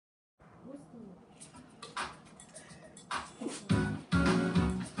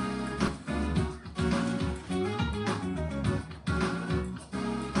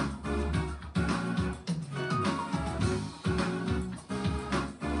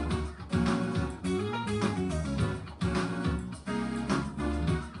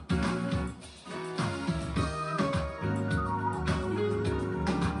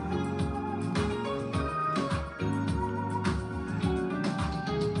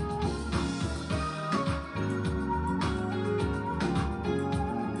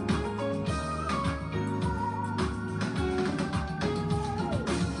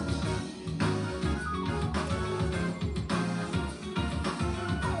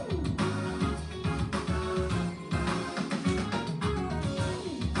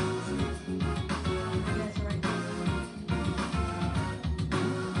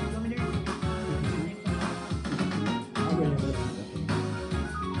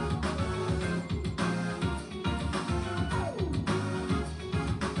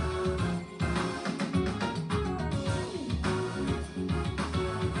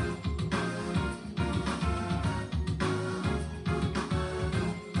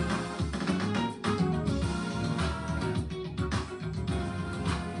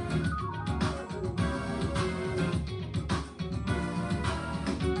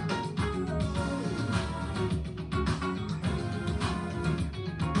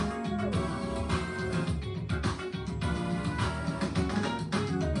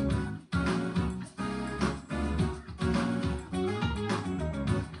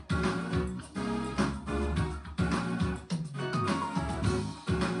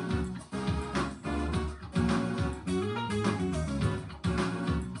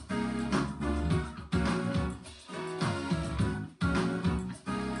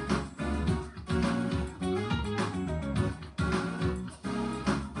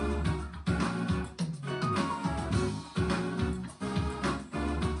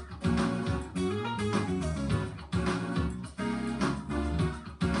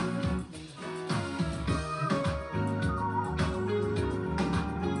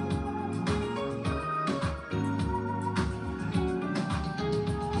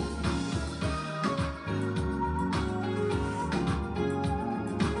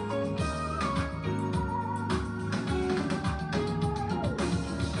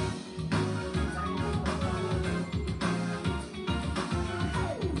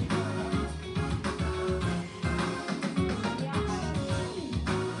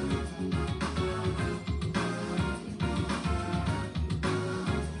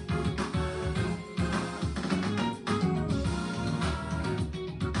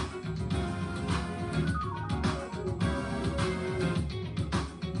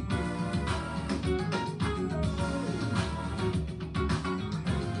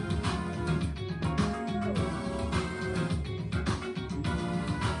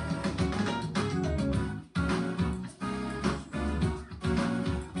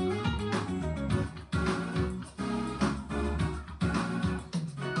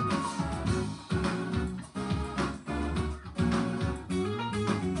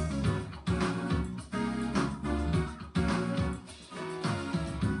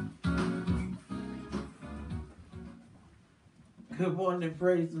Good morning and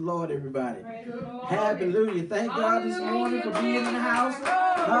praise the Lord, everybody. Hallelujah. Thank God this morning for being in the house.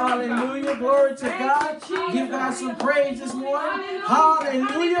 Hallelujah. Glory to God. Give God some praise this morning.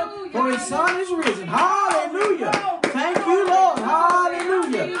 Hallelujah. For his son is risen. Hallelujah. Thank you, Lord.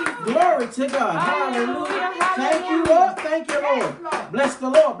 Hallelujah. Glory to God. Hallelujah. Thank you, Lord. Thank you, Lord. Bless the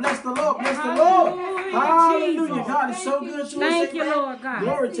Lord. Bless the Lord. Bless the Lord. Hallelujah. God is so good to us. Thank you, Lord God.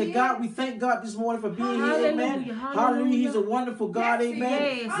 Glory to God. We thank God this morning for being here. Amen. Hallelujah. He's a wonderful God.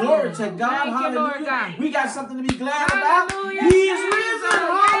 Amen. Glory to God. Hallelujah. We got something to be glad about. He is risen.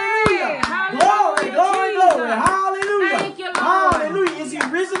 Hallelujah. Glory, glory, glory. Hallelujah. Hallelujah. Is he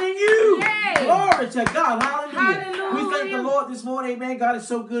risen in you? Glory to God. Hallelujah. We thank the Lord this morning. Amen. God is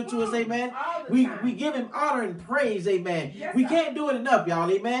so good to us. Amen. We give him honor and praise. Amen. We can't do it enough,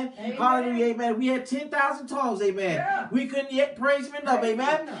 y'all. Amen. Hallelujah. Amen. We had 10,000 tongues. Amen. We couldn't yet praise him enough.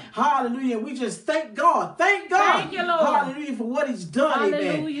 Amen. Hallelujah. We just thank God. Thank God. Thank you, Lord. Hallelujah for what he's done.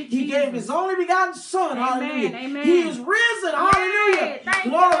 Amen. He gave his only begotten son. Hallelujah. Amen. He is risen. Hallelujah.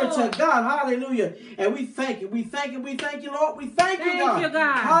 Glory to God. Hallelujah. And we thank him. We thank him. We thank you, Lord. We thank you,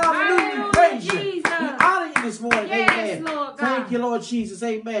 God. Hallelujah. We praise you. We honor you this morning. Amen. Lord God. Thank you, Lord Jesus.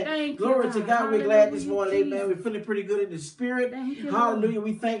 Amen. Glory to God. We're glad this morning. Amen. We're feeling pretty good in the spirit. Hallelujah.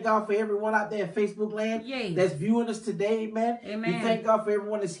 We thank God for everyone out there in Facebook land that's viewing us today. Amen. We thank God for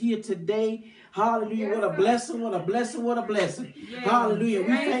everyone that's here today. Hallelujah. What a blessing. What a blessing. What a blessing. Hallelujah.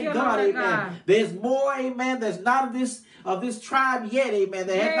 We thank God. Amen. There's more. Amen. There's not of this tribe yet. Amen.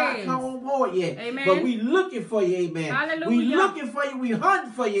 They have not come on board yet. Amen. But we looking for you. Amen. Hallelujah. We looking for you. We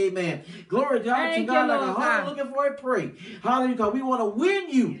hunting for you. Amen. Glory to God. Like a hunter looking for a prey. Hallelujah. Because we want to win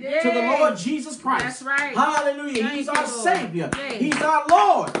you to the Lord Jesus Christ. That's right. Hallelujah. He's our Savior. He's our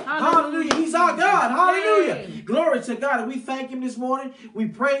Lord. Hallelujah. He's our God. Hallelujah. Glory to God. And we thank him this morning. We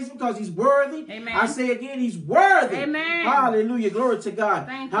praise him because he's worthy. Amen. I say again, he's worthy. Amen. Hallelujah. Glory to God.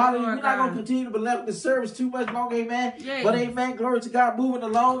 Thank Hallelujah. You, We're not going to continue to belabor the service too much longer. Amen. But amen. Glory to God. Moving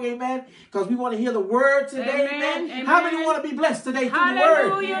along. Amen. Because we want to hear the word today. Amen. How many want to be blessed today through the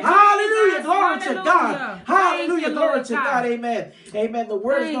word? Hallelujah. Glory to God. Hallelujah. Glory to God. Amen. Amen. The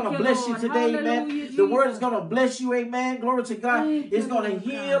word is going to bless you today. Amen. The word is going to bless you. Amen. Glory to God. It's going to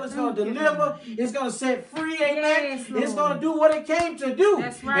heal. It's going to deliver. It's going to set free. Amen. It's going to do what it came to do.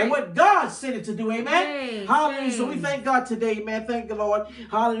 That's right. And what God sent it to do. Amen. Hallelujah. So we thank God today, man. Thank the Lord.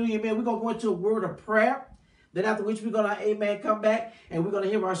 Hallelujah, man. We're going to go into a word of prayer. Then after which we're going to, amen, come back and we're going to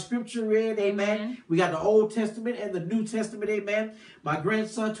hear our scripture read, amen. We got the Old Testament and the New Testament, amen. My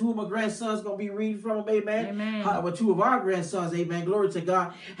grandson, two of my grandsons going to be reading from them, amen. Well, two of our grandsons, amen. Glory to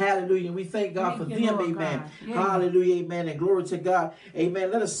God. Hallelujah. We thank God for them, amen. Hallelujah, amen. And glory to God, amen.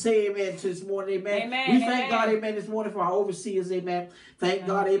 Let us say amen to this morning, amen. We thank God, amen, this morning for our overseers, amen. Thank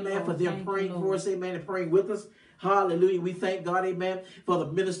God, amen, for them praying for us, amen, and praying with us. Hallelujah. We thank God, amen, for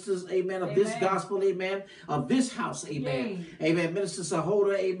the ministers, amen, of this gospel, amen, of this house, amen. Amen. Minister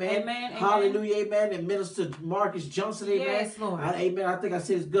Sahoda, amen. Hallelujah, amen. And Minister Marcus Johnson, amen. Yes, Lord. Amen. I think I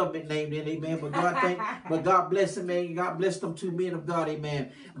said his government name then, amen. But God bless him, man. God bless them two men of God,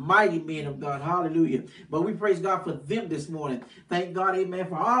 amen. Mighty men of God. Hallelujah. But we praise God for them this morning. Thank God, amen,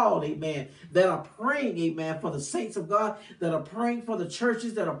 for all, amen, that are praying, amen, for the saints of God, that are praying for the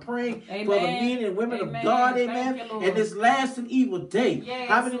churches, that are praying for the men and women of God, amen. And this last and evil day.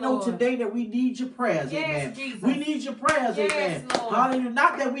 How many know today that we need your prayers, amen? We need your prayers, amen. Hallelujah.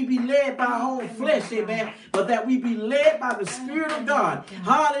 Not that we be led by our own flesh, amen, but that we be led by the Spirit of God.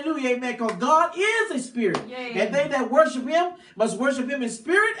 Hallelujah, amen. Because God is a spirit. And they that worship him must worship him in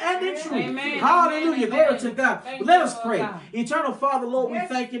spirit and in truth. Hallelujah. Glory to God. Let us pray. Eternal Father, Lord, we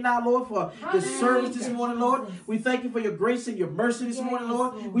thank you now, Lord, for this service this morning, Lord. We thank you for your grace and your mercy this morning,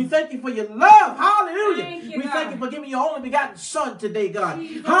 Lord. We thank you for your love. Hallelujah. We thank you for giving your only begotten son today, God.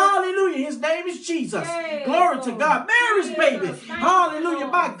 Hallelujah. His name is Jesus. Glory to God. Mary's baby. Hallelujah.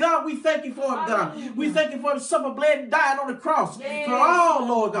 My God, we thank you for him, God. We thank you for him suffered, bled, and died on the cross. For all,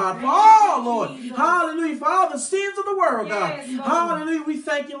 Lord God. For all, Lord. Hallelujah. For all the sins of the world, God. Hallelujah. We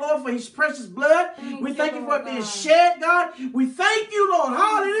thank you, Lord, for his precious blood. We thank you for it being shed, God. We thank you, Lord.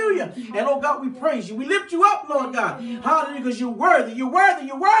 Hallelujah. And, oh God, we praise you. We lift you up, Lord God. Hallelujah. Because you're worthy. You're worthy.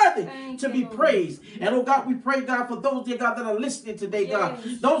 You're worthy to be praised. And, oh God, we pray, God, for those, dear God, that are listening today, God.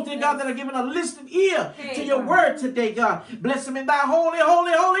 Those, dear God, that are giving a listening ear to your word today, God. Bless them in thy holy,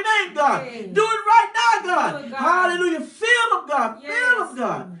 holy, holy name, God. Do it right now, God. Hallelujah. Fill them, God. Fill them,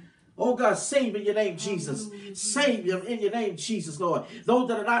 God. Oh God, save in your name, Jesus. Save them in your name, Jesus, Lord. Those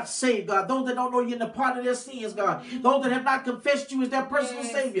that are not saved, God. Those that don't know you in the pardon of their sins, God. Those that have not confessed you as their personal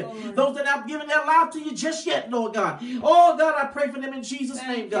Savior. Lord. Those that have given their life to you just yet, Lord God. Oh God, I pray for them in Jesus'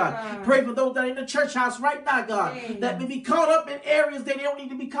 name, God. Pray for those that are in the church house right now, God. That may be caught up in areas that they don't need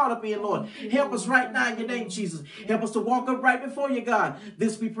to be caught up in, Lord. Help us right now in your name, Jesus. Help us to walk up right before you, God.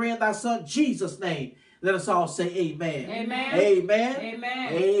 This we pray in thy Son, Jesus' name. Let us all say amen. Amen. Amen.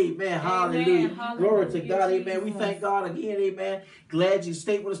 Amen. Amen. Hallelujah. Hallelujah. Glory to God. Jesus. Amen. We thank God again. Amen. Glad you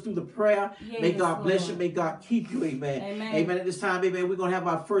stayed with us through the prayer. Yes, May God bless you. Lord. May God keep you. Amen. Amen. Amen. At this time, amen, we're going to have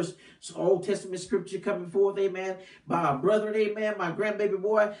our first Old Testament scripture coming forth. Amen. By our brethren. Amen. My grandbaby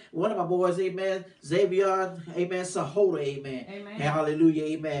boy. One of my boys. Amen. Xavier. Amen. Sahoda. Amen. Amen. Hallelujah.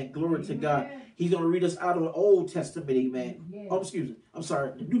 Amen. Glory to God. He's going to read us out of the Old Testament. Amen. Yes. Oh, excuse me. I'm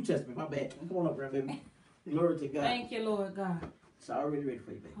sorry. The New Testament. My bad. Come on up, grandbaby. Glory to God. Thank you, Lord God. It's already ready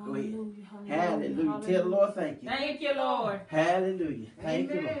for you, baby. Go ahead. Hallelujah. Hallelujah. Tell the Lord thank you. Thank you, Lord. Hallelujah.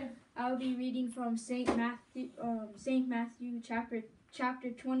 Thank you, Lord. I'll be reading from Saint Matthew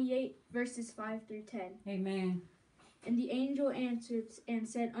chapter 28, verses 5 through 10. Amen. And the angel answered and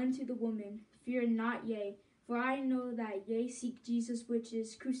said unto the woman, Fear not, yea, for I know that ye seek Jesus which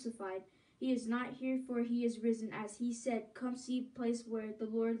is crucified. He is not here, for he is risen, as he said. Come see the place where the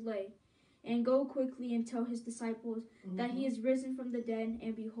Lord lay. And go quickly and tell his disciples that he is risen from the dead,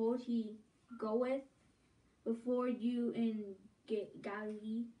 and behold, he goeth before you in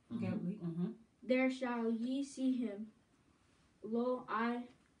Galilee. There shall ye see him. Lo, I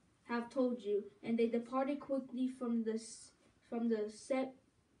have told you. And they departed quickly from the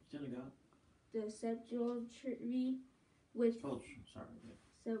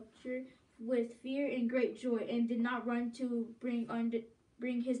sepulchre with fear and great joy, and did not run to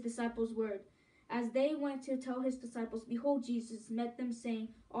bring his disciples word. As they went to tell his disciples, behold, Jesus met them, saying,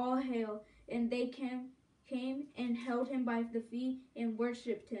 All hail. And they came and held him by the feet and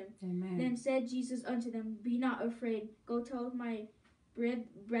worshipped him. Amen. Then said Jesus unto them, Be not afraid. Go tell my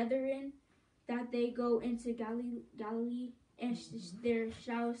brethren that they go into Galilee, and there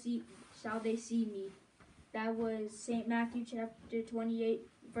shall they see me. That was St. Matthew chapter 28,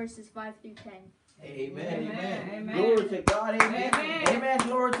 verses 5 through 10. Amen. Amen. Amen. Glory to God. Amen. Amen. Amen.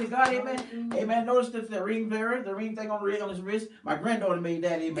 Glory to God. Amen. Amen. Notice that the ring bearer, the ring thing on his wrist. My granddaughter made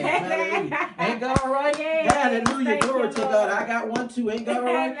that. Amen. Hallelujah. Ain't God all right? Yes. Hallelujah. Thank Glory you, to Lord. God. I got one too. Ain't God all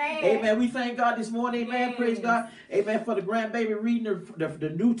right? Amen. Amen. We thank God this morning. Amen. Yes. Praise God. Amen. For the grandbaby reading the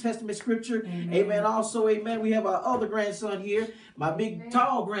New Testament scripture. Amen. Also, amen. We have our other grandson here. My big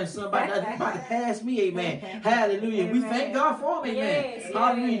tall grandson about to pass me. Amen. Hallelujah. Amen. We thank God for him. Amen. Yes.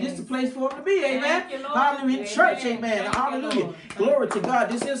 Hallelujah. Yes. This is the place for him to be. Amen. Thank you, Lord. Hallelujah. In church. Amen. Amen. Thank you, Hallelujah. Lord. Glory to God.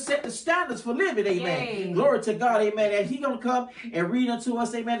 This is set the standards for living. Amen. Yes. Glory to God. Amen. And He's going to come and read unto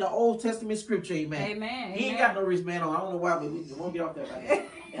us. Amen. The Old Testament scripture. Amen. Amen. He ain't got no wristband on. I don't know why, but we won't get off that right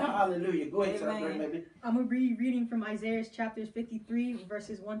now. Hallelujah. Go ahead, sir. Amen. Maybe. I'm going to be reading from Isaiah chapters 53,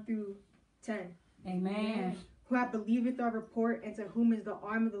 verses 1 through 10. Amen. Who hath believeth our report, and to whom is the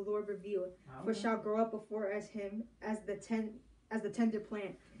arm of the Lord revealed? For shall grow up before him as the tender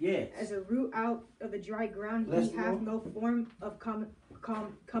plant, Yes. as a root out of the dry ground. Bless He the hath Lord. no form of come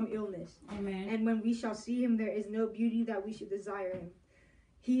illness. Amen. And when we shall see him, there is no beauty that we should desire him.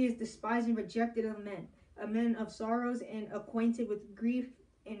 He is despised and rejected of men, a man of sorrows and acquainted with grief,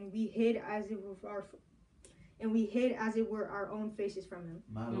 and we hid as it were our own faces from him.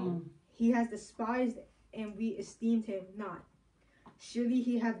 My Lord. He has despised, and we esteemed him not. Surely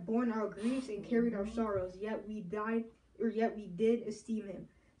he hath borne our griefs and carried our sorrows, yet we did esteem him,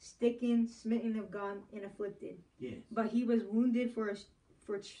 stricken, smitten of God, and afflicted. Yes. But he was wounded for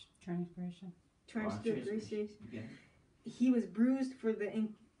Transgression. transgressions. Yeah. He was bruised for the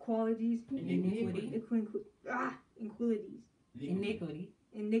inequalities. Iniquity.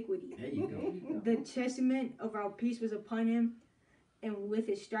 Iniquity. There you go. The chastisement of our peace was upon him, and with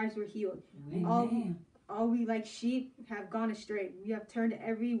his stripes we're healed. Amen. All we like sheep have gone astray. We have turned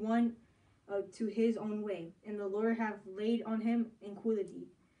every one to his own way, and the Lord hath laid on him iniquity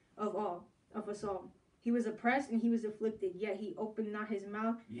of us all. He was oppressed and he was afflicted, yet he opened not his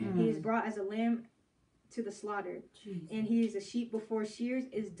mouth. Yeah. He is brought as a lamb to the slaughter, Jesus. and he is a sheep before shears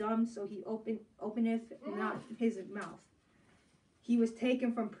is dumb, so he openeth not his mouth. He was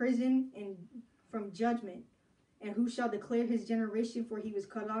taken from prison and from judgment. And who shall declare his generation? For he was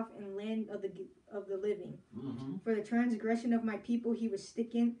cut off in the land of the living. Mm-hmm. For the transgression of my people he was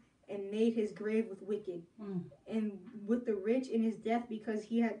stricken, and made his grave with wicked, and with the rich in his death, because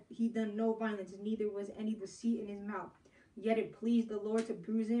he done no violence, neither was any deceit in his mouth. Yet it pleased the Lord to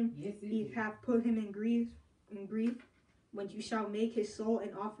bruise him. Yes, He hath put him in grief. When you shall make his soul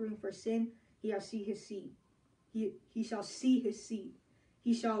an offering for sin, he shall see his seed. He shall see his seed.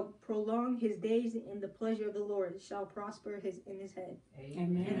 He shall prolong his days, and the pleasure of the Lord shall prosper in his head.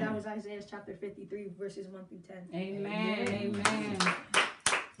 Amen. And that was Isaiah chapter 53, verses 1 through 10. Amen. Amen.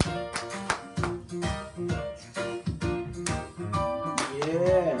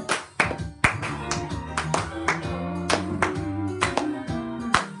 Yeah.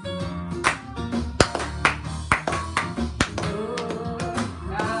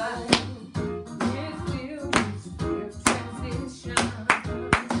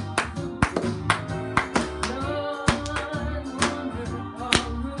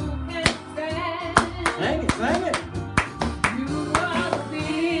 Sing it, sing it. You are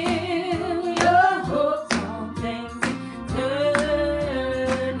build your hopes on things eternal.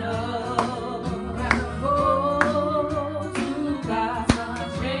 Hold to God's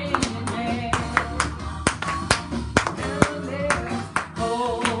unchanging hand.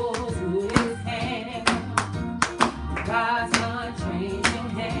 Hold to his hand. God's unchanging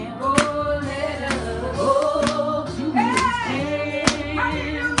hand. Oh, let us hold to his hand.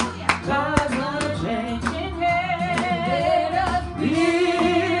 God's unchanging hand. Let us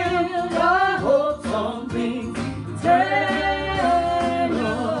build our hopes on things eternal.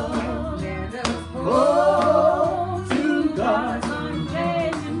 Let us hold to God's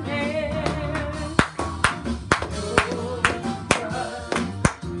unchanging hand. Oh, trust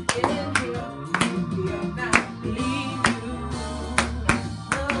in Him. He'll not leave you.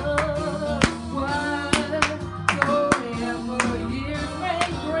 Whatsoever years may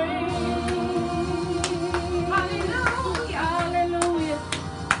bring. Hallelujah. Hallelujah.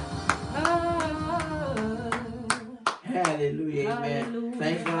 Hallelujah, amen. Hallelujah.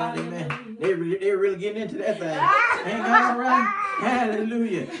 Thank God, amen. Hallelujah. They're really getting into that thing. Ain't God all right?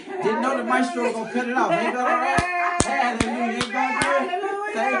 Hallelujah. Didn't know the maestro was going to cut it off. Ain't God all right? Hallelujah. Ain't God good?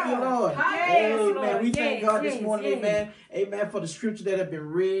 Thank you, Lord. Amen. We thank God this morning, amen. Amen. For the scripture that have been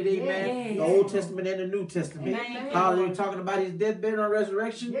read, amen. The Old Testament and the New Testament. Hallelujah. Talking about his death, burial, and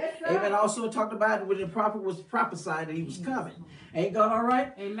resurrection. Amen. Also talked about when the prophet was prophesying that he was coming. Ain't God all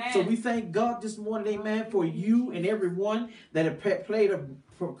right? Amen. So we thank God this morning, amen, for you and everyone that have played a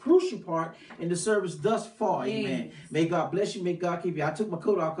crucial part in the service thus far, amen. Yes. May God bless you, may God keep you. I took my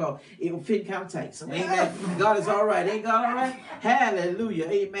coat off because it will fit kind of tight. So, amen. God is all right. Ain't God all right? Hallelujah.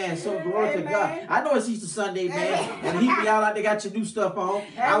 Amen. So, glory to God. I know it's Easter Sunday, man. And he be y'all out there got your new stuff on.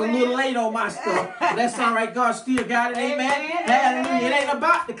 I was a little late on my stuff. But that's all right. God still got it, amen. Hallelujah. It ain't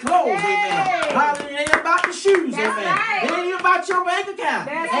about the clothes, amen. Hallelujah. It ain't about the shoes, amen. It ain't about your bank account.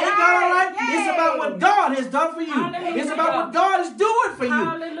 Ain't God all right? It's about what God has done for you. Hallelujah. It's about what God is doing for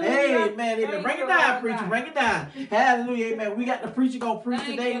you. Hallelujah. Amen. Amen. Thank Bring you, it down, Lord preacher. God. Bring it down. Hallelujah. Amen. We got the preacher gonna preach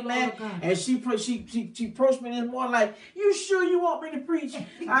Thank today, you, man. Lord God. And she approached me this morning like, "You sure you want me to preach?"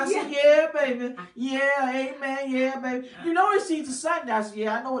 I said, "Yeah, baby. Yeah, amen. Yeah, baby. You know it's Easter Sunday." I said,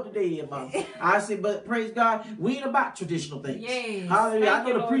 "Yeah, I know what the day is, Mama." I said, "But praise God, we ain't about traditional things." Yes. Hallelujah. Thank I know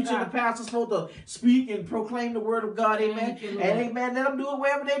you, the Lord preacher and God. the pastor's supposed to speak and proclaim the word of God, amen. Thank you, Lord. And amen, let them do it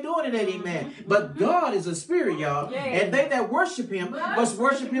wherever they're doing it at, amen. But God is a spirit, y'all. Yes. And they that worship him must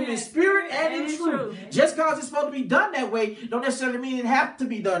worship him in spirit and in truth. Just because it's supposed to be done that way, don't necessarily mean it have to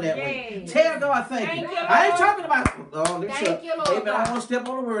be done that way. Yes. Tell God thank you. Thank you, I ain't Lord. talking about, oh, let's Thank you, Lord amen. I God. don't want to step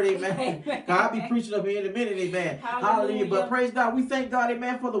on the word, amen. I'll be preaching up here in a minute, amen. Hallelujah. But praise God. We thank God,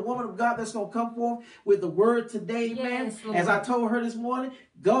 amen, for the woman of God that's going to come forth with the word today, amen. Yes, Lord. As I told her this morning,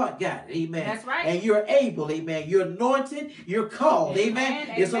 God got it, amen. That's right. And you're able, amen. You're anointed, you're called, amen.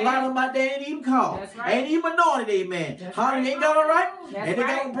 There's a lot of them out there ain't even called. That's right. Ain't even anointed, amen. Hallelujah. Ain't God all right? That's And they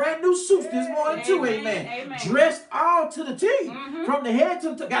right. got brand new suits this morning too, amen. Amen. Dressed all to the T. From the head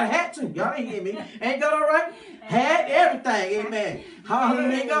to the got a hat too. Y'all ain't hear me. Ain't God all right? Hat, everything, amen.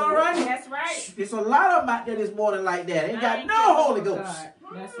 Hallelujah. Ain't God all right? That's right. There's a lot of them out there this morning like that. Ain't got no Holy Ghost.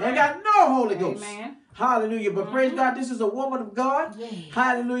 That's Ain't right. got no Holy Ghost. Amen. Hallelujah. But praise God, this is a woman of God.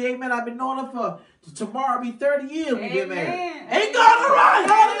 Hallelujah. Amen. I've been knowing her for tomorrow be 30 years we've been married. Ain't God all right?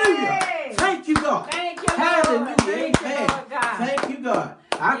 Hallelujah. Thank you, God. Thank you, Lord. Hallelujah. Thank you, Amen. Lord God. Thank you, God.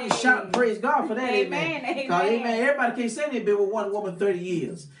 I can shout and praise God for that. Amen. Amen. Because, amen, everybody can't say they've been with one woman 30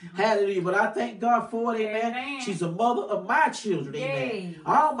 years. Hallelujah. But I thank God for it. Amen. Amen. She's a mother of my children. Amen. Yay.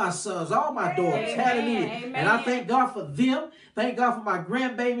 All my sons, all my daughters. Amen. Hallelujah. Amen. And I thank God for them. Thank God for my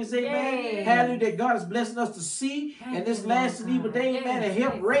grandbabies, amen. Yes. Hallelujah, that God is blessing us to see in this last and evil day, amen, and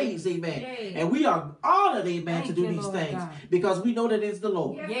help raise, amen. Yes. And we are honored, amen, to Thank do you, these Lord things God. because we know that it's the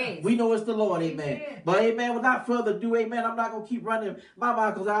Lord. Yes. We know it's the Lord, amen. But, amen, without further ado, amen, I'm not going to keep running my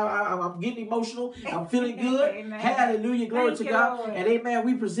mouth because I'm getting emotional. I'm feeling good. Amen. Hallelujah, glory Thank to you, God. Lord. And, amen,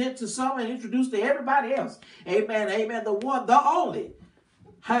 we present to some and introduce to everybody else. Amen, amen, the one, the only.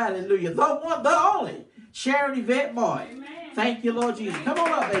 Hallelujah, the one, the only. Sharon Yvette Moy. Thank you, Lord Jesus. Come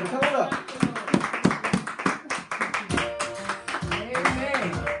on up, baby. Come on up.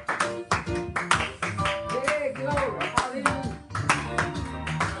 Amen. Yeah, glory. Hallelujah.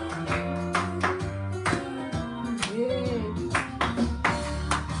 Yeah.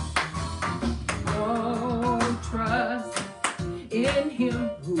 Oh, trust in him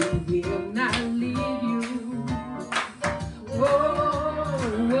who will not leave you. Oh,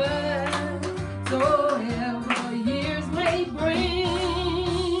 whatsoever years may bring,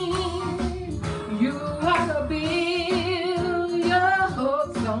 you ought to build your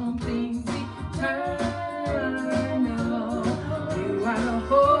hopes on things eternal. You ought to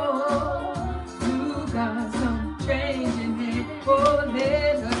hold to God's unchanging hand. Oh,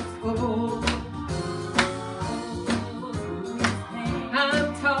 let us hold.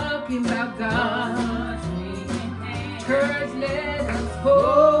 I'm talking about God. Church, let us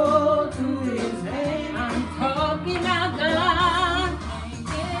hold to his hand. I'm talking about God.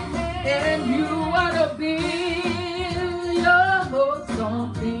 And you ought to build your hopes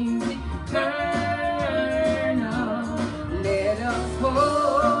on things eternal. Let us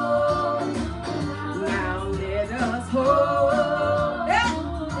hold. Now let us hold.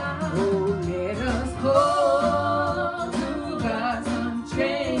 Oh, let us hold to God's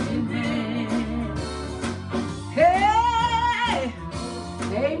unchanging hand. Hey!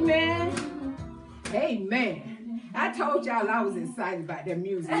 Amen. Amen. I told y'all I was excited about that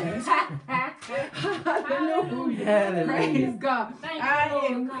music last Hallelujah. Hallelujah. Praise God. Thank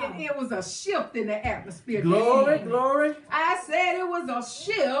you, Lord. It was a shift in the atmosphere. Glory, this morning. glory. I said it was a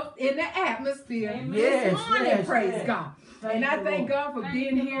shift in the atmosphere Yes, this morning. yes, Praise yes. God. Thank And I you, thank Lord. God for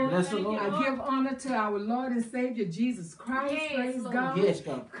being here. Bless the Lord. I give honor to our Lord and Savior Jesus Christ. Yes, Praise Lord. God. Yes,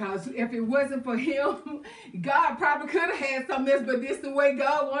 God. Because if it wasn't for him, God probably could have had something else, but this is the way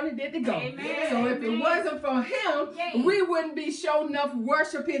God wanted it to go. Amen. So if it Amen. wasn't for him, Yes. we wouldn't be showing enough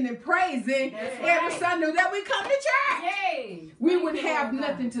worshiping and praising That's every right. Sunday that we come to church. Yay. We Thank would you, have Lord God.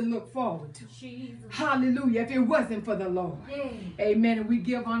 nothing to look forward to. Jesus. Hallelujah. If it wasn't for the Lord. Yay. Amen. And we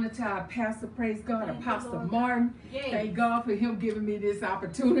give honor to our pastor, praise God, Thank you, Apostle Lord. Martin. Yes. Thank God for him giving me this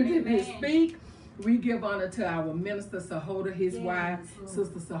opportunity to Amen. speak. We give honor to our minister, Sahoda, his Yes, wife, Lord.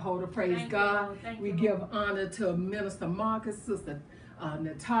 Sister Sahoda, praise Thank you, God. Lord. Thank We you, give Lord. honor to Minister Marcus, Sister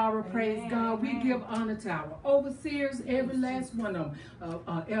Natara, praise Amen, God. We amen. give honor to our overseers, every last one of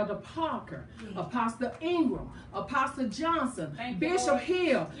them. Elder Parker, Yes. Apostle Ingram, Apostle Johnson, Thank you, Bishop Lord.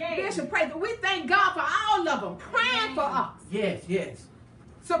 Hill, Yes. Bishop Praise. We thank God for all of them praying for us, Yes, yes.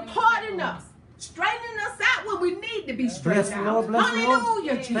 supporting us, straightening us out when we need to be Bless straightened the out. Lord, bless the Lord.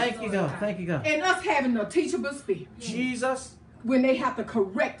 Hallelujah, Yes. Jesus. Thank you, God. Thank you, God. And us having a teachable spirit Jesus. when they have to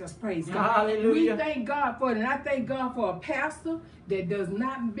correct us, praise God. Hallelujah. We thank God for it. And I thank God for a pastor that does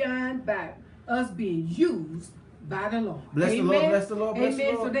not mind by us being used by the Lord. Bless the Lord, bless the Lord, bless the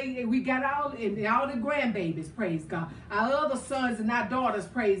Amen. Lord. So we got all the grandbabies, praise God. Our other sons and our daughters,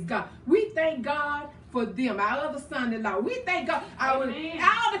 praise God. We thank God for them. Our other son-in-law. We thank God. All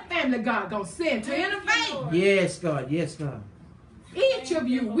the family God gonna send to innovate. Yes, God. Yes, God. Each of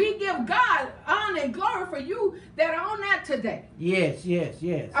you, we give God honor and glory for you that are on that today. Yes, yes,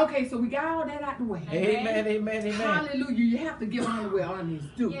 yes. Okay, so we got all that out the way. Amen, amen, amen. Hallelujah. You have to give honor where honor is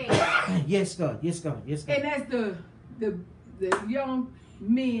due. Yay. Yes, God. Yes, God. Yes, God. And as the young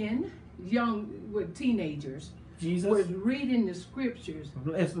men, with teenagers, Jesus. was reading the scriptures,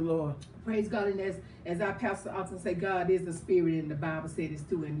 Bless the Lord. praise God, and as our pastor often say, God is the spirit, and the Bible said it's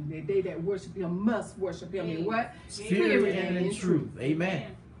too, and they that worship him must worship him in what? Spirit and in truth.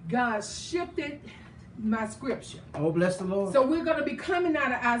 Amen. God shifted my scripture. Oh, bless the Lord. So we're going to be coming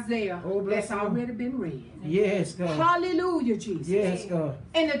out of Isaiah Oh, bless that's the Lord. already been read. Yes, God. Hallelujah, Jesus. Yes, God.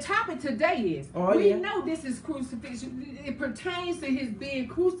 And the topic today is, Oh, we yeah. know this is crucifixion. It pertains to his being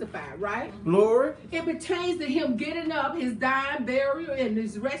crucified, right? Glory. It pertains to him getting up, his dying, burial, and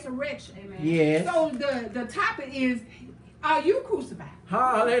his resurrection. Amen. Yes. So the topic is, are you crucified?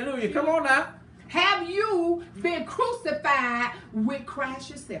 Hallelujah. Come on now. Have you been crucified with Christ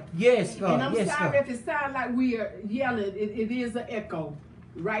yourself? Yes, God. And I'm yes, sorry God. if it sounds like we are yelling. It is an echo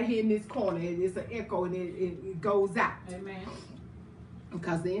right here in this corner. It's an echo and it goes out. Amen.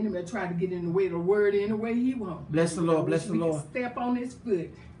 Because the enemy will try to get in the way of the word any way he wants. Bless the Lord. Bless the We can Lord. step on his foot.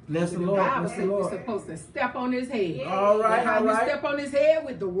 Bless the The Lord. Bible Bless the says we're Lord. supposed to step on his head. All right. And how All you right. step on his head?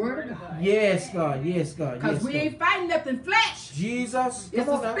 With the word of God. Yes, God. Yes, God. Because Yes, we God. ain't fighting nothing flesh. Jesus. It's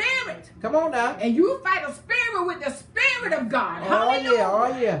Come on a now. spirit. Come on now. And you fight a spirit with the spirit of God. Oh Hallelujah. yeah.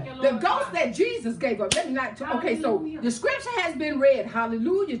 Oh yeah. The ghost that Jesus gave up. Let me not. Okay, so the scripture has been read.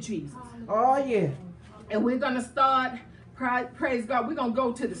 Hallelujah, Jesus. Oh yeah. And we're going to start, praise God, we're going to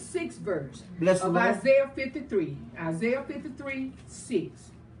go to the 6th verse Bless the of Lord. Isaiah 53. Isaiah 53, 6.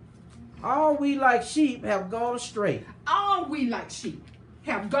 All we like sheep have gone astray. All we like sheep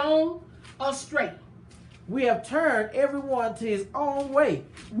have gone astray. We have turned everyone to his own way.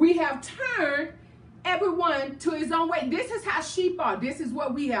 We have turned everyone to his own way. This is how sheep are. This is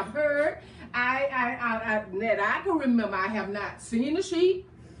what we have heard. That I can remember, I have not seen a sheep.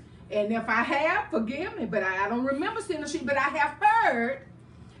 And if I have, forgive me, but I don't remember seeing a sheep. But I have heard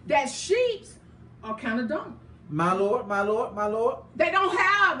that sheep are kind of dumb. My Lord, my Lord, my Lord. They don't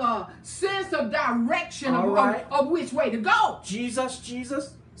have a sense of direction All right. of which way to go. Jesus,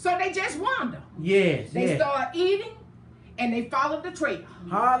 Jesus. So they just wander. Yes, They yes. start eating and they follow the trail.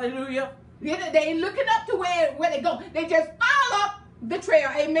 Hallelujah. They ain't looking up to where they go. They just follow the trail.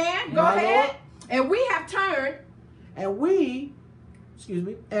 Amen. Go My ahead. Lord. And we have turned. And we,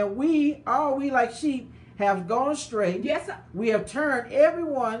 and we, all we like sheep have gone astray. Yes, sir. We have turned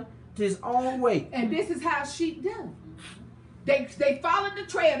everyone to his own way. And this is how sheep do. They follow the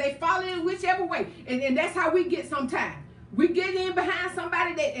trail. They follow it whichever way. And that's how we get sometimes. We get in behind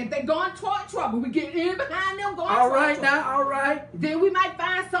somebody that if they're going toward trouble, we get in behind them going All toward right trouble. now, all right. Then we might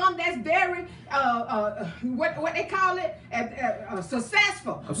find some that's very what they call it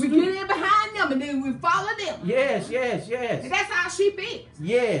successful. Astute. We get in behind them and then we follow them. Yes, yes, And yes. that's how sheep is.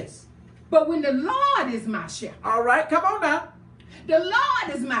 Yes. But when the Lord is my shepherd, All right, come on now. the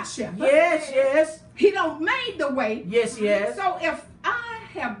Lord is my shepherd. Yes, yes. He don't make the way. Yes, yes. So if I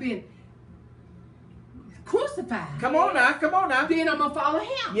have been crucified, Come on now, come on now. then I'm gonna follow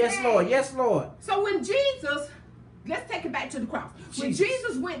him. Yes, Lord, yes, Lord. So when Jesus, let's take it back to the cross. When Jesus.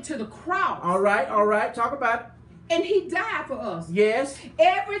 Jesus went to the cross All right, talk about it. and he died for us, Yes.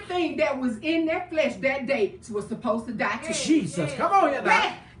 everything that was in that flesh that day was supposed to die too. Jesus, come on here now.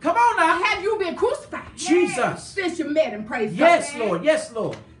 Hey. Come on now. Have you been crucified? Jesus. Since you met him, praise Yes, God. Lord, yes,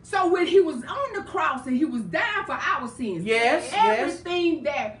 Lord. So when he was on the cross and he was dying for our sins, Yes, yes. everything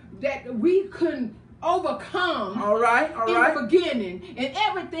that we couldn't overcome All right, in the beginning, and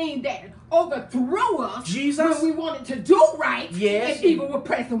everything that overthrew us Jesus. when we wanted to do right, Yes. and even were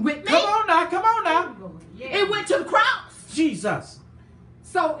present with me, Come on now, come on now. it went to the cross. Jesus.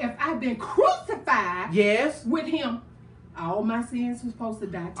 So if I've been crucified Yes. with him, all my sins were supposed to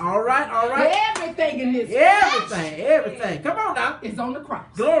die too. All right, all right. Everything in this flesh Everything. Come on now. is on the cross.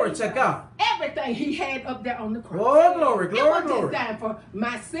 Glory to God. Everything he had up there on the cross. Oh, glory, It glory, wasn't just glory. dying for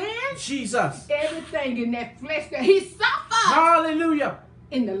my sins. Jesus. Everything in that flesh that he suffered Hallelujah.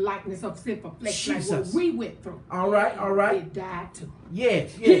 in the likeness of sinful flesh, like what Jesus. we went through. All right, all right. It died too.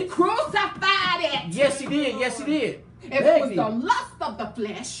 Yes, He yes. crucified it. Yes, he did. Yes, he did. If it was the lust of the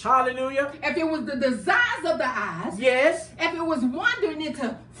flesh, Hallelujah. if it was the desires of the eyes, Yes. if it was wandering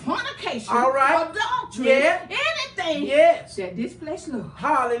into fornication, All right. adultery, Yeah. anything Yes. that this flesh loved,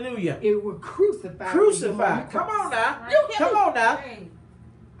 Hallelujah. it was crucified. Crucified. Come on now. You hear Come me? on now.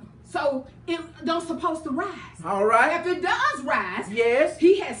 So it don't supposed to rise. All right. If it does rise, Yes.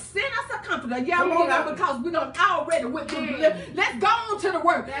 he has sent us a comforter. Yeah, Come we on get it now. because we don't already went through. Let's go on to the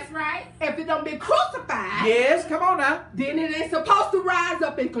work. That's right. If it don't be crucified, Yes. Come on now. then it ain't supposed to rise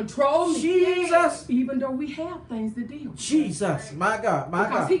up and control me. Jesus. Even though we have things to deal with. Jesus. My God. My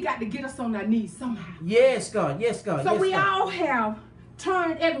Because God. he got to get us on our knees somehow. Yes, God. Yes, God. So yes, we God. all have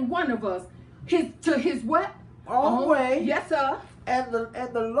turned every one of us to his what? Own way. Yes, sir. And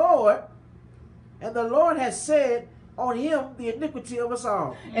the Lord has said on him the iniquity of us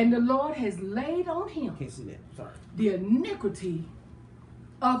all. And the Lord has laid on him Can't see that. Sorry. the iniquity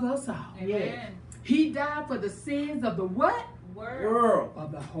of us all. Amen. He died for the sins of the what? Word. World.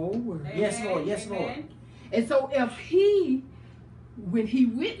 Of the whole world. Amen. Yes, Lord. Yes, Lord. Amen. And so if he, when he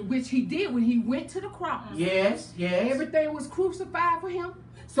went, which he did when he went to the cross, Yes. Yes. everything was crucified for him.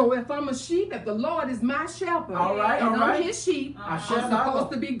 So if I'm a sheep, if the Lord is my shepherd, All right, and all right. I'm his sheep, I I'm shall supposed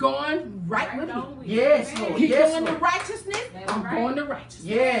not to be going right with him. on with Yes, it. Lord. He Yes, going to Lord. righteousness, That's I'm right. going to righteousness.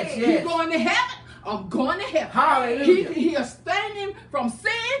 Yes, He yes. going to heaven, I'm going to heaven. Hallelujah. He abstaining from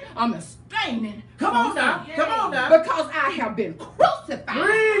sin, I'm abstaining. Come from on now. sin. Come on now. Because I have been crucified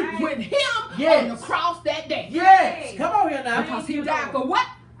Breathe. with him Yes. on the cross that day. Yes. Come on here now. Because he died for what?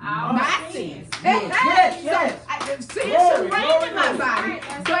 Our My sins. sins. Yes, yes, yes. sin should Glory, reign in my glory. body.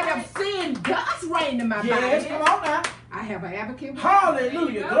 But if sin does reign in my Yes, body, come on now. I have an advocate.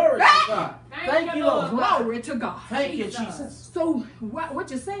 Hallelujah. Glory to God. Thank you, Lord. Glory to God. Thank you, Jesus. So what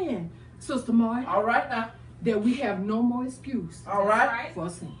you're saying, Sister Moy, All right now. that we have no more excuse All right. for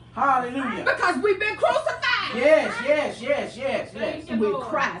sin. Hallelujah. Because we've been crucified. Yes. With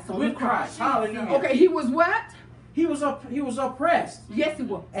Christ on the With cross. Christ. Hallelujah. Okay, he was what? He was oppressed Yes, he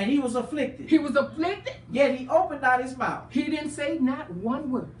was. and he was afflicted. He was afflicted. Yet he opened not his mouth. He didn't say not one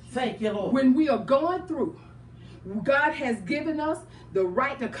word. Thank you, Lord. When we are going through, God has given us the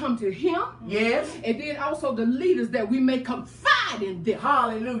right to come to him. Yes. And then also the leaders that we may confide in them.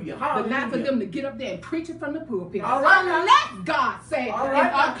 Hallelujah. But not for Hallelujah. them to get up there and preach it from the pulpit. All right now. Unless God said, All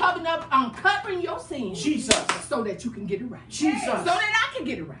right now. uncovering your sins. Jesus. So that you can get it right. Jesus. So that I can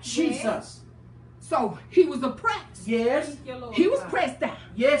get it right. Jesus. So he was oppressed. Yes. He was pressed down.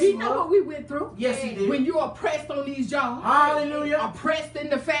 Yes, He he know was. what we went through. Yes, he did. When you're oppressed on these jobs. Hallelujah. Oppressed in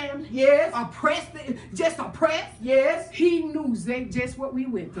the family. Yes. Just oppressed. Yes. He knew just what we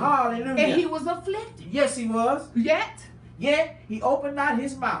went through. Hallelujah. And he was afflicted. Yes, he was. Yet, Yet he opened not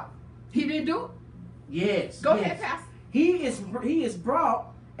his mouth. he didn't do it. Yes. Go yes. ahead, Pastor. He is brought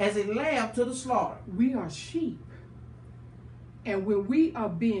as a lamb to the slaughter. We are sheep. And when we are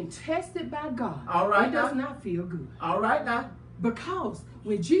being tested by God, All right it does now. not feel good. All right now. Because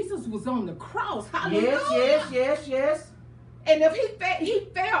when Jesus was on the cross, hallelujah. Yes. And if he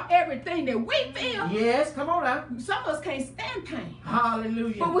felt everything that we feel, Yes. Come on now. some of us can't stand pain.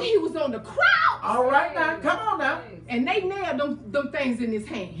 Hallelujah. But when he was on the cross, All right now. Come on now. and they nailed them things in his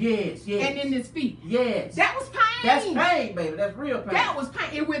hand Yes. and in his feet, Yes. that was pain. That's pain, baby. That's real pain. That was pain.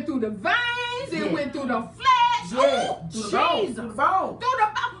 It went through the veins. It Yeah. went through the flesh. Yeah. Oh, Through the bone. Jesus. Through the bone. Through the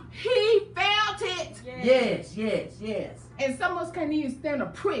bone. He felt it. Yes. And some of us can't even stand a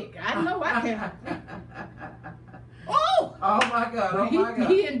prick. I know I can't. Oh! Oh my God. But Oh my God.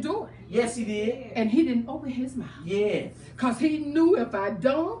 he endured. Yes, he did. And he didn't open his mouth. Yes. Because he knew if I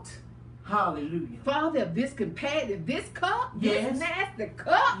don't, Hallelujah. Father, if this this cup, Yes. this nasty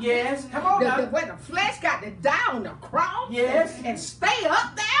cup, Yes. Come on now. where the flesh got to die on the cross Yes. and stay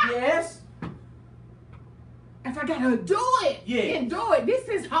up there, Yes. if I got to do it, Yes. and do it, this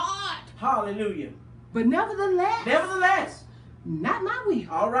is hard. Hallelujah. But Nevertheless. not my will,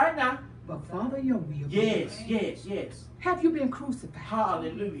 All right now. but Father, your will. Yes. Have you been crucified?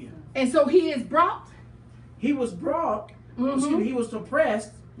 Hallelujah. And so he is brought. He was brought. Mhm. Excuse me, he was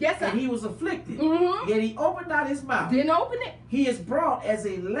oppressed. Yes, sir. And he was afflicted. Mhm. Yet he opened not his mouth. Didn't open it He is brought as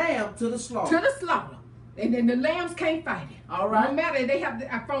a lamb to the slaughter. to the slaughter. And then the lambs can't fight it. All right. No matter, they have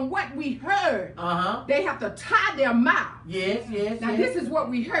to, from what we heard, Uh-huh. they have to tie their mouth. Yes. Now this is what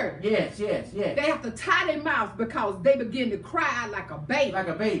we heard. Yes. They have to tie their mouths because they begin to cry like a baby. Like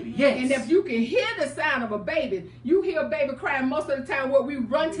a baby. Yes. And if you can hear the sound of a baby, you hear a baby crying most of the time where we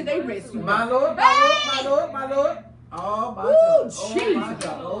run to their rescue. My Lord. Hey! My Lord. Oh my Ooh, God. Jesus. Oh my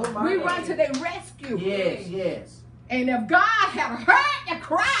God. Oh my We God. run to their rescue. Yes. And if God had heard the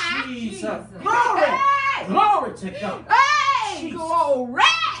cry, Jesus. Glory. Hey! Glory to God. Hey, Jesus. glory!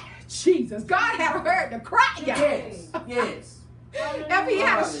 Jesus, God had heard the cry, y'all. Yes. If he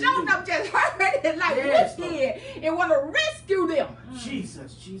had shown up, just heard it like Yes, we did, and want to rescue them,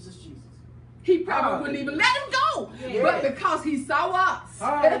 Jesus. he probably wouldn't even let him go. Yes. But because he saw us,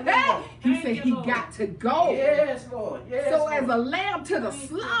 Hallelujah. he said he got to go. Yes, Lord. Yes, So Lord. as a lamb to the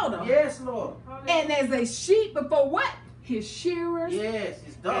slaughter, Yes, Lord. and as a sheep before what? His shearers, Yes,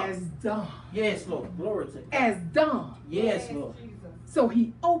 it's as done. dumb. Yes, Lord. Glory to God. As dumb. Yes, Lord. So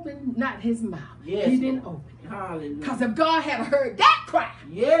he opened not his mouth. Yes, He didn't Lord. open it. Hallelujah. Because if God had heard that cry,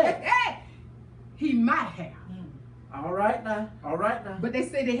 Yes. he might have. All right now. But they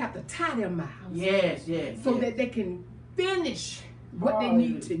say they have to tie their mouths Yes. so that they can finish what they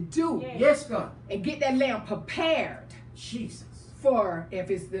need to do Yes, God. and get that lamb prepared Jesus. for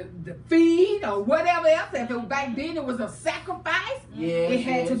if it's the feed or whatever else. If it was back then it was a sacrifice, Yes. it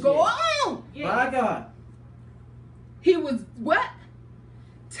had to go on. My God. He was what?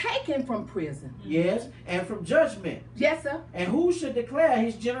 Taken from prison. Yes. And from judgment. Yes, sir. And who should declare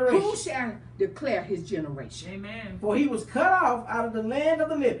his generation? Who shall declare his generation? Amen. For he was cut off out of the land of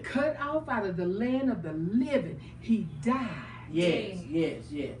the living. Cut off out of the land of the living. He died. Yes.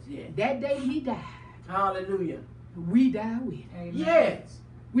 That day he died. Hallelujah. We died with. Amen. Yes.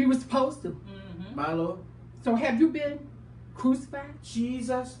 We were supposed to. Mhm. My Lord. So have you been crucified?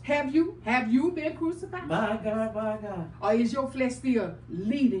 Jesus. Have you? Have you been crucified? My God. Or is your flesh still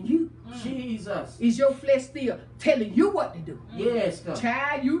leading you? Jesus. Is your flesh still telling you what to do? Yes, God.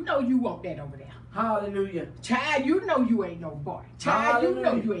 Child, you know you want that over there. Hallelujah. Child, you know you ain't no boy. Child, you know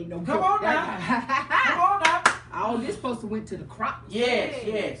Hallelujah. you ain't no Come girl. on now. Come on now. All this supposed to went to the cross.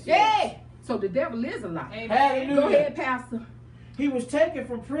 Yes. Yeah. So the devil is a lie. Hallelujah. Go ahead, Pastor. He was taken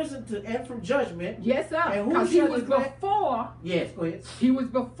from prison and from judgment. Yes, sir. And who Because he shall was declare? before. Yes, go ahead. He was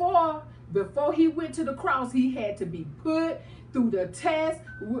before he went to the cross. He had to be put through the test.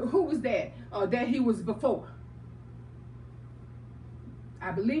 Who was that? That he was before.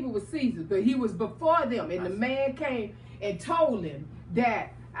 I believe it was Caesar, but he was before them. And the man came and told him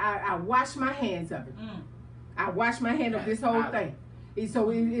that I washed my hands of it. I washed my hand of this whole thing. And so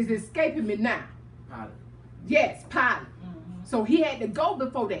it's escaping me now. Pilate. Yes, Pilate. So he had to go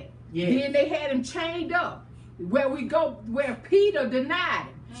before that. Yes. Then they had him chained up. Where Peter denied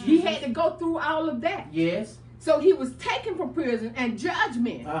him. He had to go through all of that. Yes. So he was taken from prison and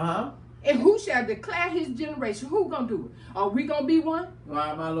judgment. And who shall declare his generation? Who gonna do it? Are we gonna be one?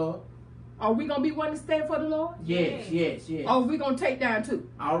 Why, my Lord? Are we gonna be one to stand for the Lord? Yes. Or are we gonna take down too?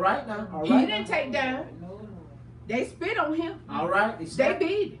 All right now. All He right. didn't take down. They spit on him. All right. They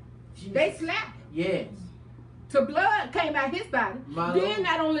beat him. Jesus. They slapped him. Yes. Till blood came out his body. My Then Lord.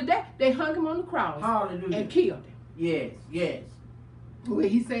 not only that, they hung him on the cross. Hallelujah. And killed him. Yes. Well,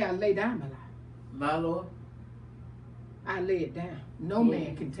 he said, I lay down my life. My Lord. I lay it down. No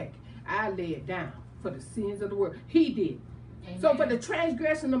man can take it. I lay it down for the sins of the world. He did. Amen. So for the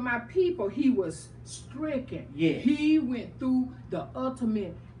transgression of my people, he was stricken. Yes. He went through the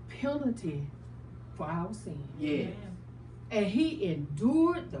ultimate penalty for our sin. Yes. And he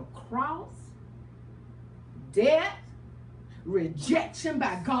endured the cross, death, rejection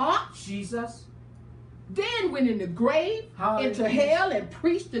by God, Jesus. then went in the grave, into hell, and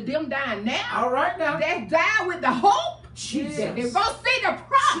preached to them dying now. All right now. That died with the hope Jesus. that they're going to see the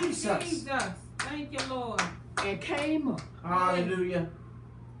promise. Jesus. Thank you, Lord. And came up. Hallelujah.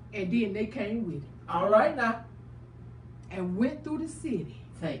 And then they came with it. All right now. And went through the city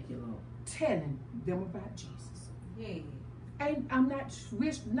Thank you, Lord. telling them about Jesus. Yeah. And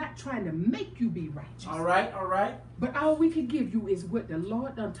we're not trying to make you be righteous. All right. But all we can give you is what the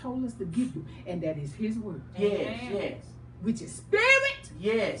Lord done told us to give you. And that is his word. Yes. Which is spirit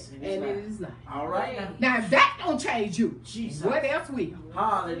Yes. and it is life. All right now. Now if that don't change you, Jesus. what else will?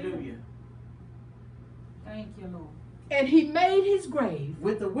 Hallelujah. Thank you, Lord. And he made his grave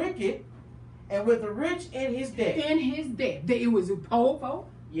With the wicked and with the rich in his debt. in his death. It was poor folk,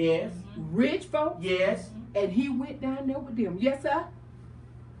 Yes. rich folk, Yes. and he went down there with them. Yes, sir?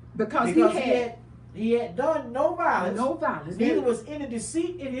 Because he had done no violence. no violence. Neither was any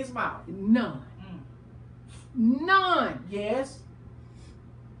deceit in his mouth. None. None. Yes.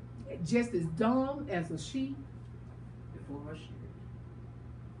 Just as dumb as a sheep Before her sheep.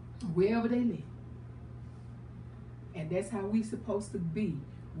 wherever they live. And that's how we supposed to be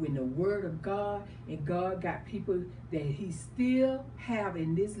when the word of God and God got people that he still have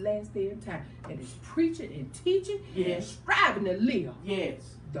in this last day and time that is preaching and teaching and striving to live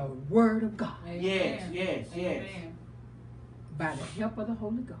Yes. the word of God Yes. Amen. by the help of the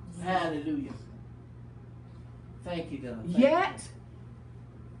Holy Ghost. Hallelujah. Thank you, God. Thank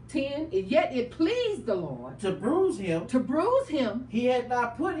Yet it pleased the Lord you. To bruise him, to bruise him. he had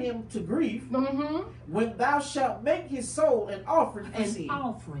not put him to grief. Mm-hmm. When thou shalt make his soul an offering for An sin.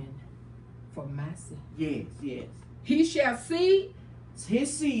 offering for my sin. Yes. He shall see.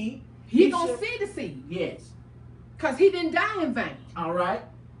 His seed. He gonna see the seed. Yes. Because he didn't die in vain. All right.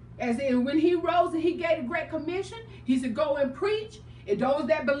 As in, when he rose and he gave a great commission, he said, go and preach. And those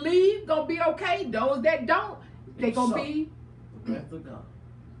that believe gonna be okay. Those that don't, they gonna be. The breath of God.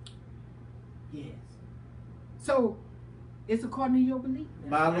 Yes. So it's according to your belief.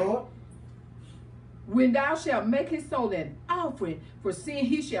 My Lord. When thou shalt make his soul an offering for sin,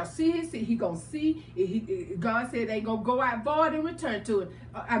 he shall see his seed. He gonna see. God said they gonna go out void and return to it.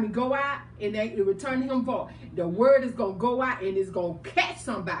 Go out and they return him void. The word is gonna go out and it's gonna catch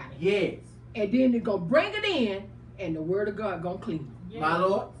somebody. Yes. And then they're gonna bring it in, and the word of God gonna clean it. My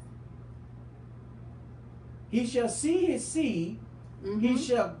Lord. He shall see his seed. He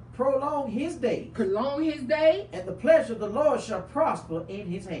shall prolong his days. Prolong his day. And the pleasure of the Lord shall prosper in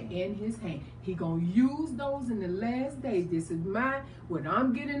his hand. In his hand. He gonna use those in the last days. This is what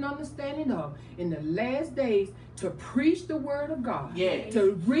I'm getting understanding of in the last days, to preach the word of God. Yes.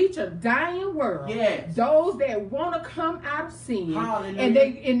 To reach a dying world. Yes. Those that want to come out of sin. Hallelujah. And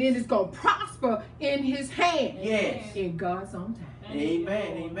then it's gonna prosper in his hand. Yes. In God's own time.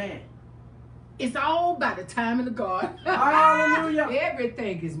 Amen. It's all by the timing of God. Hallelujah.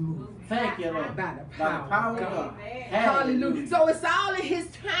 Everything is moving. Thank you, Lord. By the power, of God. Hallelujah. So it's all in his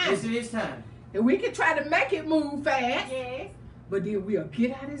time. It's in his time. And we can try to make it move fast. Yes. But then we'll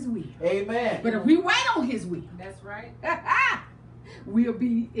get out his will. Amen. But if we wait on his will, That's right. we'll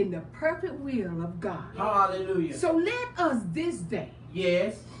be in the perfect will of God. Hallelujah. So let us this day,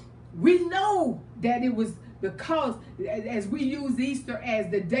 Yes. we know that it was because, as we use Easter as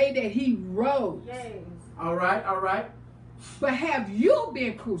the day that he rose. Yes. All right. All right. But have you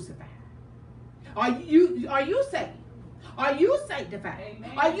been crucified? Are you saved? Are you sanctified?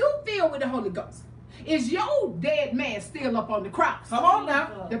 Amen. Are you filled with the Holy Ghost? Is your dead man still up on the cross? Come on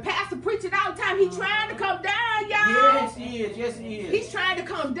now. The pastor preaching all the time. He's trying to come down, y'all. Yes, he is. Yes, he is. He's trying to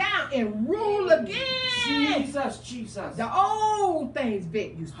come down and rule again. Jesus, Jesus. The old things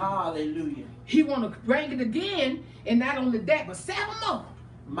that used to. Hallelujah. He want to bring it again, and not only that, but 7 more.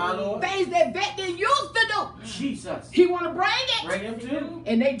 My Lord. Things that vet they used to do. Jesus. He want to bring it. Bring him to.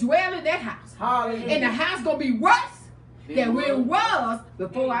 And they dwell in that house. Hallelujah. And the house going to be worse than where it was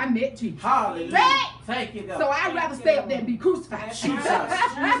before I met Jesus. Hallelujah. Right? Thank you, God. So I'd rather stay up there and be crucified. Jesus.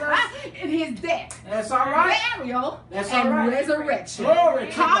 In his death. That's all right. Burial. That's and all right. resurrection. Glory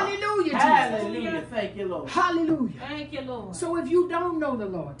to God. Hallelujah, Jesus. Hallelujah. Thank you, Lord. Hallelujah. Thank you, Lord. So if you don't know the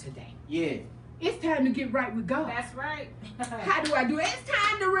Lord today, Yeah. it's time to get right with God. That's right. How do I do it? It's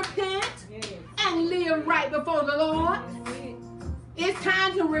time to repent Yes. and live right before the Lord. That's it. It's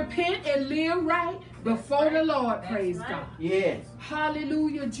time to repent and live right before the Lord. That's Praise right. God. Yes.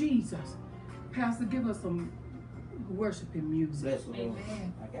 Hallelujah, Jesus. Pastor, give us some worshiping music. Bless the Lord.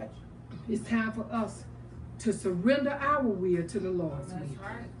 Amen. I got you. It's time for us to surrender our will to the Lord's That's will.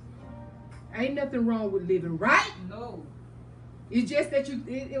 right. Ain't nothing wrong with living right. No. It's just that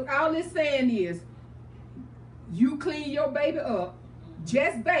all it's saying is you clean your baby up,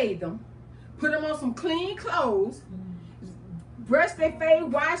 just bathe them, put them on some clean clothes, brush their face,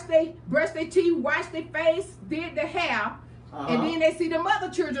 brush their teeth, wash their face, did the hair, and then they see them other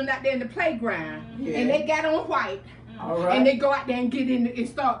children out there in the playground, Yeah. and they got on white, All right. and they go out there and get in and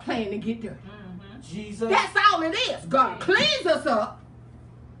start playing and get dirty. Jesus. That's all it is. God cleans us up,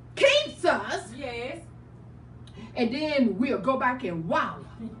 keeps us, Yes. and then we'll go back and wallow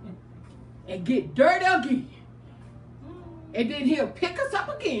and get dirty again. And then he'll pick us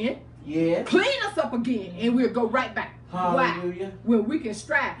up again, Yes. clean us up again, and we'll go right back. Hallelujah. Why? When we can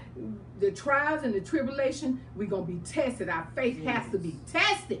strive. The trials and the tribulation, we're going to be tested. Our faith has to be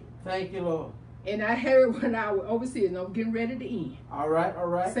tested. Thank you, Lord. And I heard when I was overseas, and I'm getting ready to end, All right. All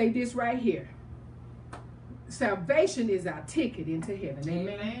right. say this right here. Salvation is our ticket into heaven.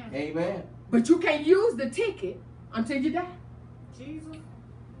 Amen. Amen. Amen. But you can't use the ticket until you die. Jesus.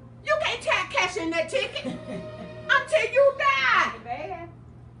 You can't cash in that ticket until you die. Amen.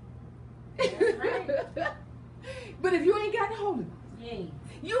 That's right. But if you ain't got the Holy Ghost, Yay.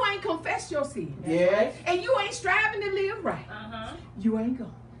 you ain't confessed your sin, Yes. and you ain't striving to live right, Uh-huh. you ain't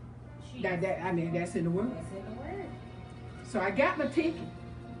going. Jesus. That's in the word. That's in the word. So I got my ticket,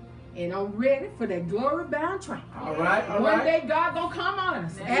 and I'm ready for that glory-bound train. All right. All One right. day God gonna come on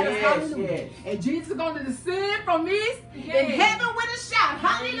us. Yes, Hallelujah. yes. And Jesus is gonna descend from east in Yes. heaven with a shout.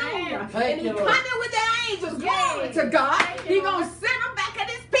 Hallelujah. Thank And you, he's Lord. coming with the angels. Yes. Glory to God. Thank you, He's gonna Lord. send them back at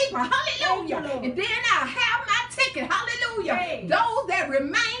his people. Hallelujah. Thank you, Lord. And then I'll have my ticket. Hallelujah. Yes. Those that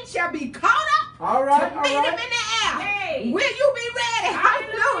remain shall be caught up All right. to All meet him in right. the air. Yes. Will you be ready?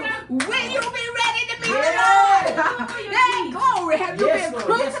 Hallelujah. Will you be ready to meet Yes. the Lord? Hallelujah, Hey, Jesus. glory. Have you Yes, been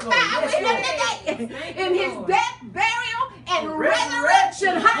Lord. Yes, Lord. crucified Yes, with him Lord. today? Thank In you, his Lord. death, burial, and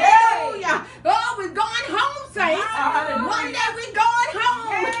Resurrection. resurrection. Hallelujah. Oh, we're going home, saints. Hallelujah. One day we're going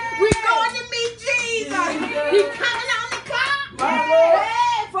home. Yes. We're going to meet Jesus. Jesus. He's coming on the clock. My Lord.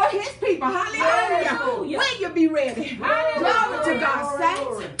 Hey, for his people. Hallelujah. Hallelujah. Will you be ready? Hallelujah. Glory to God,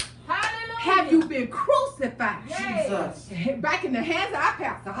 Glory. saints. Hallelujah. Have you been crucified? Yes. Jesus. Back in the hands of our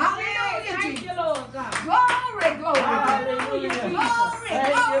pastor. Hallelujah, Thank Jesus. you, Lord God. Glory, glory. Hallelujah. Glory, Thank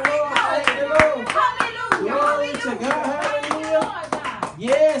you, glory, Lord. glory. Thank you, Lord. Hallelujah. Glory to Hallelujah. God. Thank you, Hallelujah. Lord God.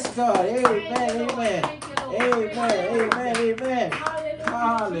 Yes, God. Thank Amen. you, Lord. Amen. Thank you, Lord. Amen. Amen. Amen. Hallelujah.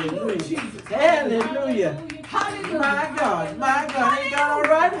 Hallelujah. Hallelujah. Hallelujah. My God. My God. Ain't God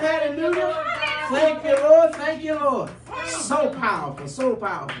all right? Hallelujah. Thank you, Lord. Thank you, Lord. So powerful. So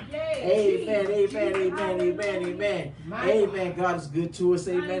powerful. Amen. Amen. Amen. Amen. Amen. Amen. God is good to us.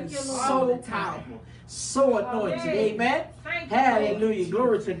 Amen. Thank you, Lord. So powerful. So anointed. Amen. Thank you, Hallelujah.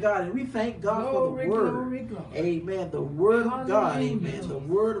 Glory to God. And we thank God for Glory, the word. glory, glory. Amen. The word of God. Hallelujah. Amen. The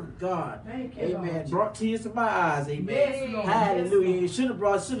word of God. Thank you, Amen. Lord. Brought tears to my eyes. Amen. Yes, Lord. Hallelujah. It should have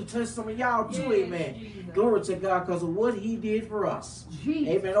touched some of y'all too. Yes, Amen. Jesus. Glory to God because of what he did for us.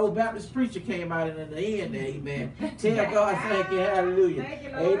 Jesus. Amen. Old Baptist preacher came out in the end there. Amen. Tell God thank you. Hallelujah. Thank you,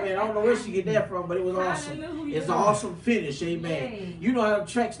 Lord. Amen. I don't know where she get that from, but it was awesome. Hallelujah. It's an awesome finish. Amen. Yay. You know how the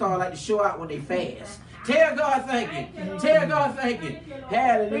track stars like to show out when they fast. Tell God thank you. Tell God thank you.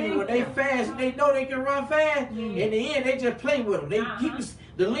 Hallelujah. When they fast, they know they can run fast. In the end, they just play with them. They keep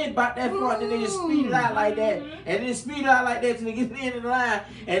the lid about that far, and then they just speed it out like that. And then speed it out like that till they get to the end of the line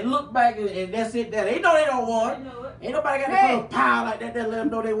and look back, and that's it. They know they don't want. Ain't nobody got to put a pile like that let them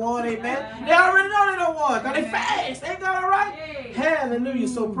know they won, amen. They already know they don't want because they fast. Ain't God all right? Hallelujah.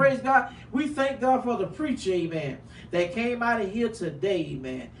 So praise God. We thank God for the preacher, amen, that came out of here today,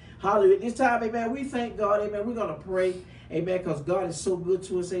 amen. Hallelujah. This time, amen, we thank God, amen. We're going to pray, amen, because God is so good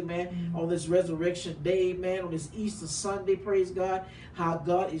to us, amen, on this resurrection day, amen, on this Easter Sunday, praise God, how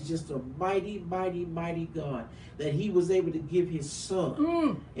God is just a mighty, mighty, mighty God, that he was able to give his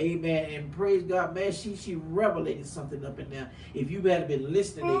son, amen, and praise God, man, she revelated something up in there. If you had been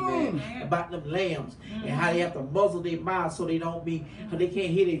listening, amen, about them lambs, and how they have to muzzle their mouths so they don't be, they can't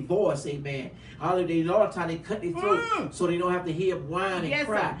hear their voice, amen. Hallelujah. All the time they cut their throat so they don't have to hear whine and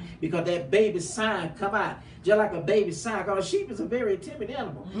cry, because that baby sign come out. Just like a baby sign, because a sheep is a very timid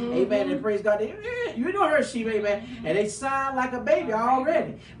animal. Amen. And praise God. You know her sheep, amen. And they sign like a baby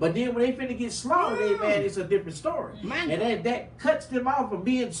already. But then when they finna get slaughtered, amen, it's a different story. And that cuts them off from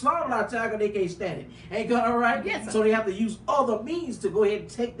being slaughtered out there because they can't stand it. Ain't God all right? Yes, so they have to use other means to go ahead and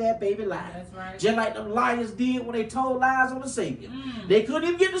take that baby life. That's right. Just like them liars did when they told lies on the Savior. They couldn't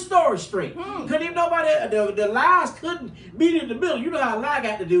even get the story straight. Couldn't even nobody, the lies couldn't meet in the middle. You know how a lie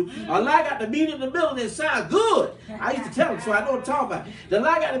got to do. A lie got to meet in the middle and it sounds good. I used to tell them, so I know what I'm talking about. The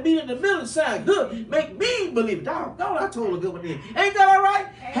lie got to be in the middle and sound good. Make me believe it. Dog, I told a good one then. Ain't that all right?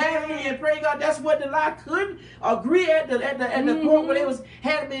 Hallelujah. And praise God. That's what the lie couldn't agree at the court when they was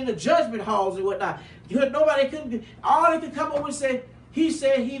had them in the judgment halls and whatnot. Nobody couldn't. All they could come up with say, he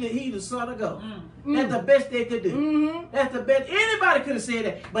said he the son of God. That's the best they could do. That's the best. Anybody could have said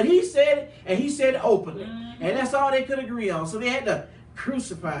that, but he said it, and he said it openly, and that's all they could agree on. So they had to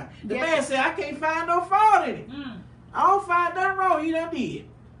crucify. The man said, I can't find no fault in it. I don't find nothing wrong. He done did.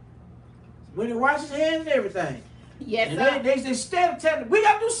 When he washed his hands and everything. Yes, and they instead of telling him, we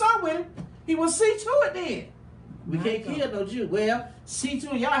got to do something with it, he will see to it then. We can't kill no Jew. Well, see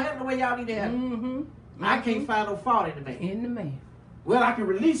to it. Y'all have the way y'all need to have it. I can't find no fault in the man. Well, I can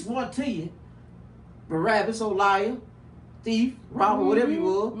release one to you. Barabbas, old liar, thief, robber, whatever he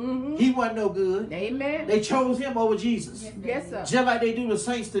was. He wasn't no good. Amen. They chose him over Jesus. Yes, sir. Just like they do the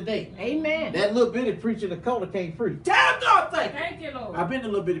saints today. Amen. That little bitty preacher in the corner can't preach. Tell God thank you, Lord. I've been a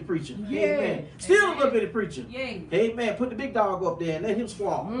little bitty preacher. Yeah. Amen. Still a little bitty preacher. Yeah. Amen. Put the big dog up there and let him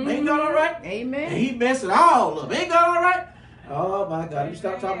squall. Ain't God all right? Amen. And he messing all up. Ain't God all right? Oh my God. You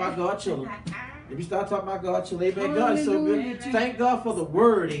stop talking about God children. If you start talking about God, amen. God is so good. Thank God for the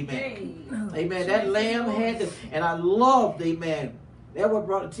word, amen. Amen. That lamb had and I loved, amen. That what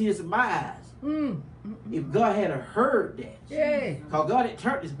brought the tears in my eyes. If God had heard that, because God had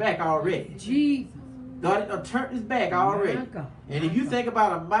turned his back already. Jesus. God had turned his back already. And if you think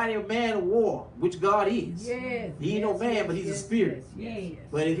about a mighty man of war, which God is, he ain't no man, but he's a spirit.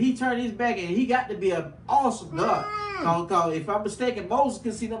 But if he turned his back, and he got to be an awesome God. Because if I'm mistaken, Moses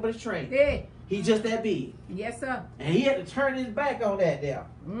couldn't see nobody's train. He's just that big. Yes, sir. And he had to turn his back on that there.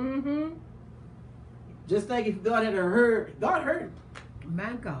 Just think if God had heard, God heard him.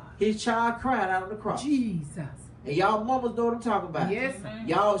 My God. His child cried out on the cross. Jesus. And y'all mamas know what I'm talking about. Yes.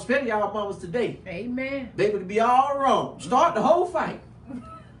 Y'all, especially y'all mamas today. Amen. They would be all wrong. Start the whole fight.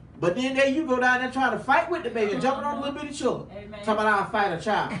 But then there you go down there trying to fight with the baby, jumping on little bitty children. Amen. Talking about I'll fight a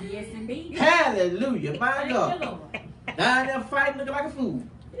child. Yes, indeed. Hallelujah. My God. Down there fighting, looking like a fool.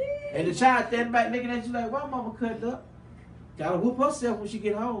 And the child standing back looking at you like, why mama cut up? Gotta whoop herself when she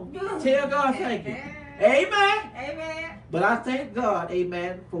get home. Tell God thank you. Amen. Amen. But I thank God,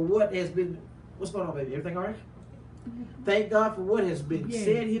 amen, for what has been, what's going on, baby? Everything all right? Thank God for what has been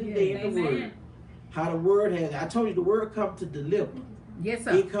said here today in the word. How the word has, I told you the word come to deliver. Yes,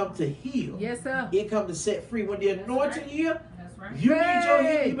 sir. It come to heal. Yes, sir. It come to set free. When the anointing here, you need your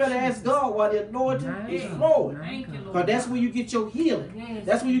healing. You better ask God while the anointing is flowing. Because that's where you get your healing.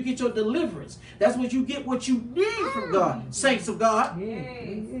 That's where you get your deliverance. That's where you get what you need from God. Saints of God.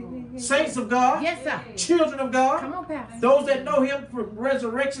 Saints of God. Yes, sir. Children of God. Come on, Pastor. Those that know him from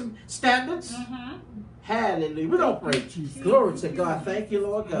resurrection standards. Hallelujah. We're going to pray. Jesus. Glory to God. Thank you,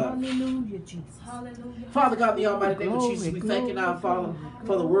 Lord God. Hallelujah, Jesus. Hallelujah. Father God, in the almighty name of Jesus, we thank you now, Father,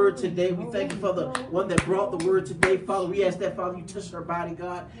 for the word today. We thank you for the one that brought the word today, Father. We ask that, Father, you touch her body,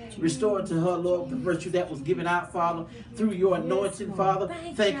 God. Restore unto her, Lord, the virtue that was given out, Father, through your anointing, Father.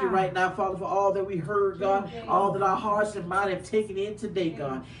 Thank you right now, Father, for all that we heard, God, all that our hearts and mind have taken in today,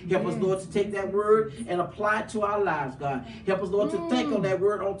 God. Help us, Lord, to take that word and apply it to our lives, God. Help us, Lord, to think on that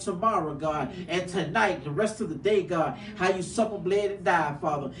word on tomorrow, God, and tonight, night, the rest of the day, God, how you suffered, bled, and died,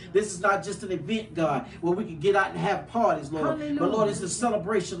 Father. This is not just an event, God, where we can get out and have parties, Lord. Hallelujah. But, Lord, it's a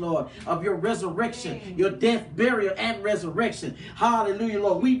celebration, Lord, of your resurrection, your death, burial, and resurrection. Hallelujah,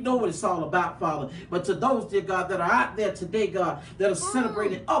 Lord. We know what it's all about, Father. But to those, dear God, that are out there today, God, that are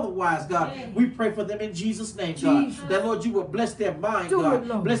celebrating otherwise, God, we pray for them in Jesus' name, God. Jesus. That, Lord, you will bless their mind, Do God. it,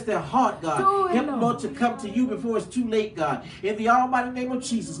 Lord. Bless their heart, God. Do it, Help them, Lord. Lord, to come to you before it's too late, God. In the almighty name of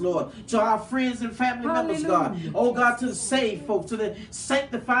Jesus, Lord. To our friends and family members, God. Hallelujah. Oh, God, to the saved folks, to the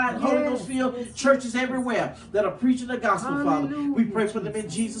sanctified, Holy Ghost filled churches everywhere that are preaching the gospel, Father. Hallelujah, We pray for them in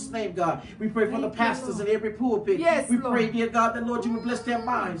Jesus' name, God. We pray for the Thank you, pastors Lord. in every pulpit. Yes, we Lord. pray, dear God, that, Lord, you will bless their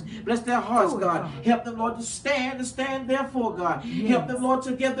minds, bless their hearts, Do it, God. God. Help them, Lord, to stand and stand therefore, God. Yes. Help them, Lord,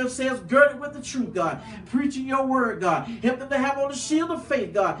 to get themselves girded with the truth, God. Preaching your word, God. Help them to have on the shield of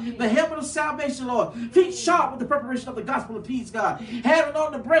faith, God. The helmet of salvation, Lord. Feet sharp with the preparation of the gospel of peace, God. Having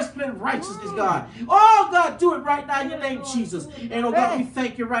on the breastplate of righteousness, God. Oh, God, do it right now in your name, Jesus. And, oh, God, we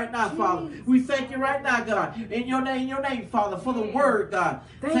thank you right now, Father. We thank you right now, God. In your name, Father, for the word, God.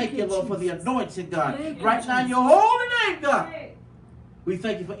 Thank you, Lord, for the anointing, God. Right now in your holy name, God. We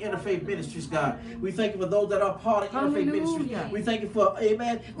thank you for Interfaith Ministries, God. We thank you for those that are part of Interfaith Ministries. Hallelujah. We thank you for,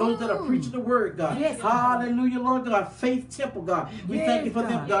 amen, those that are preaching the word, God. Yes, God. Hallelujah, Lord God. Faith Temple, God. We Yes, thank you for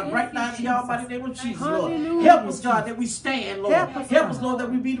them, God. God, right now in the almighty name of Jesus, Lord. Hallelujah, Help us, God, that we stand, Lord. Help us, Help us, God. Lord,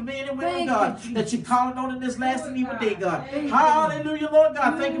 that we be the men and women, Thank God, you, that you're calling on in this last and evil day, God. Thank you. Hallelujah, Lord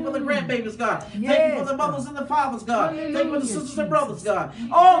God. Thank you for the grandbabies, God. Thank you for Yes, the mothers God. and the fathers, God. Thank you for the Hallelujah, sisters and Jesus. brothers, God.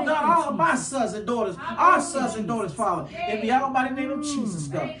 Oh, Thank God, you, all of my Jesus. sons and daughters, our sons and daughters, Father, in the almighty name of Jesus,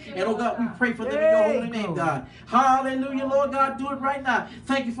 God. And, oh, God, we pray for them in your holy name, God. Hallelujah, Lord God. Do it right now.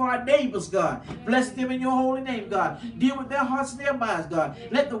 Thank you for our neighbors, God. Bless them in your holy name, God. Deal with their hearts and their minds, God.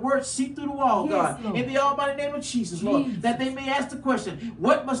 Let the word seep through the wall, Yes, God. Lord. In the almighty name of Jesus, Lord. Jesus. That they may ask the question,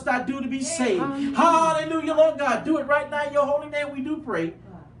 what must I do to be saved? Hallelujah. Hallelujah, Lord God. Do it right now in your holy name. We do pray.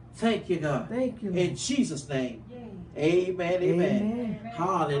 Thank you, God. Thank you, Lord. In Jesus' name. Amen, amen. Amen.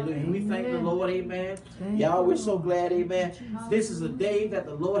 Hallelujah. We thank the Amen. Lord, amen. Thank Y'all, you, we're so Lord. glad, amen. This is a day that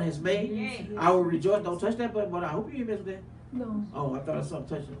the Lord has made. I will rejoice. Don't touch that button, but I hope you didn't miss that. No. Oh, I thought I saw him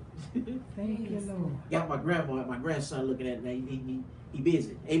touching it. Thank you, Lord. Got my grandma and my grandson looking at me. He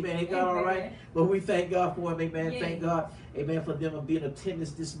busy. Amen. Ain't God all right? But we thank God for him. Amen. Thank God. Amen. For them being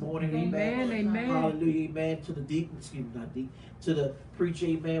attendance this morning. Amen. Amen. Hallelujah. Amen. To the deacon, excuse me, not deacon. To the preacher.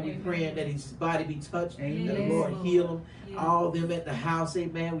 Amen. We praying that his body be touched. Amen. That the Lord heal him. All of them at the house.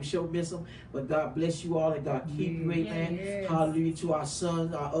 Amen. We sure miss them. But God bless you all and God keep you. Amen. Yes. Hallelujah. To our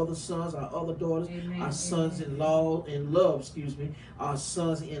sons, our other daughters, Amen. our sons-in-law, in love, excuse me. Our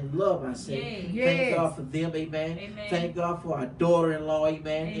sons in love, I say. Thank Yes. God for them, amen. Thank God for our daughter-in-law,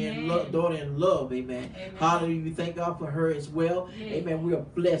 amen. And daughter in love, amen. Hallelujah. We thank God for her as well. Amen. We are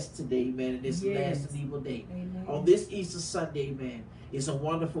blessed today, amen, in this last and evil day. Amen. On this Easter Sunday, amen. It's a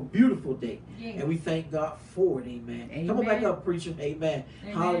wonderful, beautiful day. And we thank God for it, amen. Come on back up, preacher. Amen.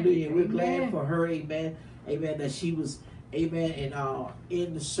 Hallelujah. We're glad for her, amen. Amen. That she was, amen, and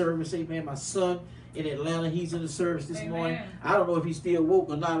in the service, amen. My son in Atlanta, he's in the service this morning. I don't know if he's still woke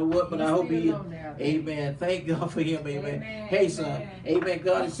or not or what, but I hope he is. Amen. Thank God for him, amen. Hey, son. Amen.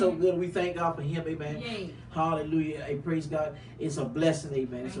 God is so good. We thank God for him, amen. Hallelujah. Hey, praise God. It's a blessing,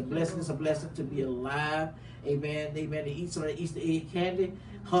 amen. It's a blessing. It's a blessing to be alive. Amen. Amen. To eat some of the Easter egg candy.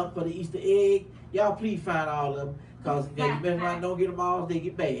 Hunt for the Easter egg. Y'all please find all of them. Because you better don't get them all, they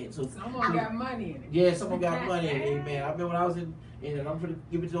get bad. So Someone got money in it. yeah, someone got money in it, amen. I remember when I was and I'm going to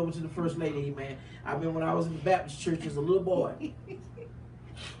give it over to the first lady, amen. I remember when I was in the Baptist church as a little boy.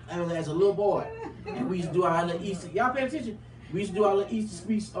 As a little boy. And we used to do our little Easter. Y'all pay attention? We used to do our little Easter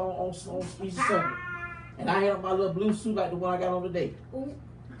speech on Easter Sunday. And I had on my little blue suit like the one I got on today.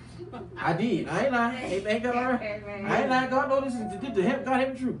 I did. I ain't lying. Amen. God, all right? I ain't lying. God knows this is God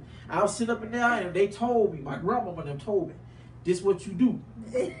help me true. I was sitting up in there and they told me, my grandmama them told me, this is what you do.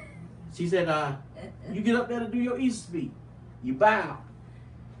 She said, you get up there to do your Easter speech. You bow.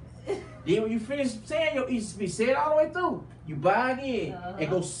 Then when you finish saying your Easter speech, say it all the way through. You bow again and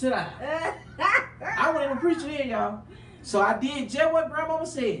go sit down. I wasn't even preaching here, y'all. So I did just what grandmama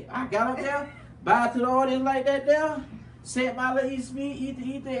said. I got up there, bowed to the audience like that there. Said my little Easter speech,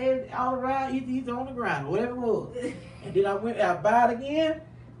 eat the egg all around, eat on the ground, whatever it was. And then I bowed again,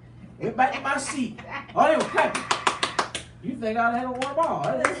 went back to my seat. Oh, they were clapping. You think I had a warm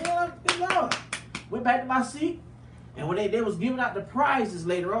ball. Went back to my seat. And when they was giving out the prizes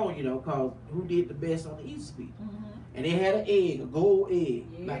later on, you know, cause who did the best on the Easter speech. And they had an egg, a gold egg,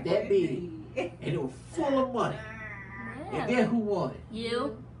 like that big. And it was full of money. And guess who won it?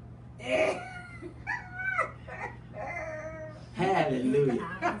 You.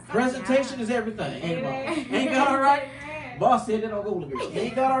 Hallelujah. Presentation is everything. Ain't God all right? Boss said that don't go to girl.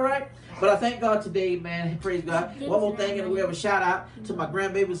 Ain't God all right? But I thank God today, man. Praise God. One more thing, and we have a shout out to my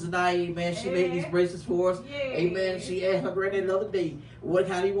grandbabies tonight. Amen. She made these bracelets for us. Amen. She asked her granddad the other day what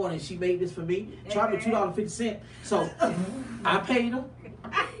kind he wanted. She made this for me. Charged me $2.50. So I paid them.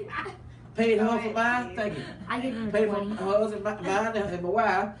 Paid her for mine. Thank you. I give him Paid for 20. hers and mine and my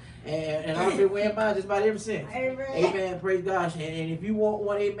wife. And I've been wearing mine just about ever since. Amen. Praise God. And if you want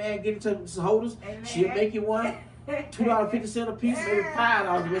one, amen, give it to some holders. She'll make you one. $2.50 a piece, maybe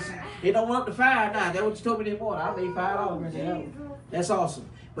 $5. It don't went up to $5 now. That's what you told me this morning. I made $5. That's awesome.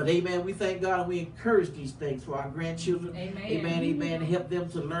 But amen, we thank God and we encourage these things for our grandchildren. Amen, amen. Help them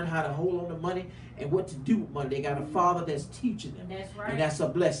to learn how to hold on to money and what to do with money. They got a father that's teaching them. That's right. And that's a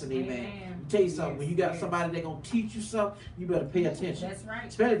blessing, amen. Let me tell you something. When you got somebody that's going to teach you something, you better pay attention. That's right.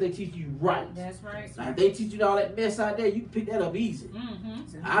 Especially if they teach you right. That's right. Now, if they teach you all that mess out there, you can pick that up easy.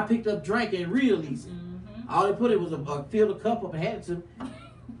 I picked up drinking real easy. All they put it was filled a cup up and handed it to me.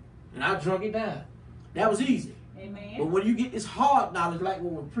 And I drunk it down. That was easy. Amen. But when you get this hard knowledge like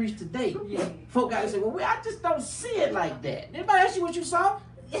what we preach today, folk got to say, well, I just don't see it like that. Anybody ask you what you saw?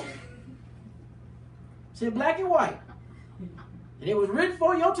 Said black and white. And it was written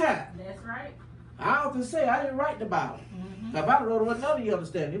for your time. That's right. I often say I didn't write the Bible. If I wrote it, what none of you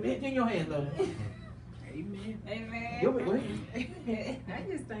understand. Hit in your hands, though. Amen. Amen. Go ahead. I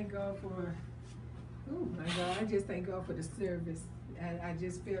just thank God for, oh my God, I just thank God for the service. I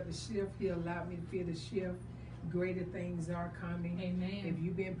just felt the shift. He allowed me to feel the shift. Greater things are coming. Amen. If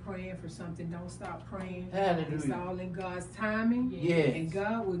you've been praying for something, don't stop praying. Hallelujah. It's all in God's timing. Yes. And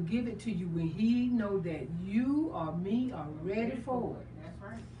God will give it to you when He know that you or me are ready for it. That's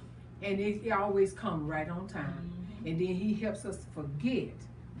right. And it always comes right on time. And then He helps us forget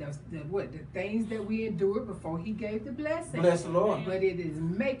the things that we endured before He gave the blessing. Bless the Lord. But it is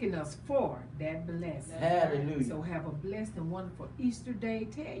making us for that blessing. Hallelujah. So have a blessed and wonderful Easter day.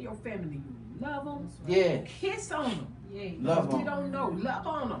 Tell your family you love them. Yeah. Kiss on them. Love We them. don't know. Love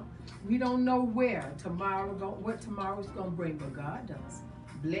on them. We don't know what tomorrow's going to bring, but God does.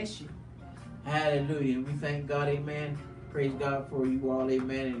 Bless you. Hallelujah. We thank God, amen. Praise God for you all,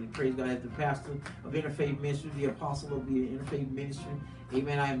 amen. And praise God as the pastor of Interfaith Ministry, the apostle of the Interfaith Ministry.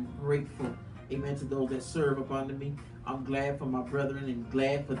 Amen. I am grateful, amen, to those that serve up under me. I'm glad for my brethren and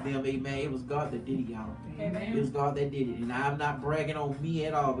glad for them, amen. It was God that did it, y'all. Amen. It was God that did it. And I'm not bragging on me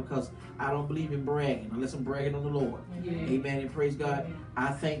at all because I don't believe in bragging unless I'm bragging on the Lord. Amen. And praise God.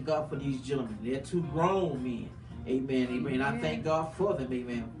 I thank God for these gentlemen. They're two grown men. Amen. Amen. I thank God for them.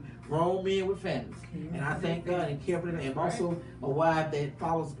 Amen. Grown men with families. And I thank God and care for them. And also a wife that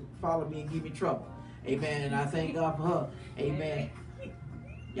follow me and give me trouble. Amen. And I thank God for her. Amen.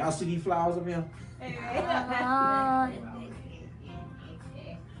 Y'all see these flowers up here?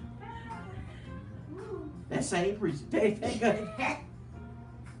 That same preacher. Thank God.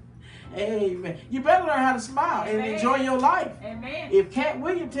 Amen. You better learn how to smile and enjoy your life. Amen. If Cat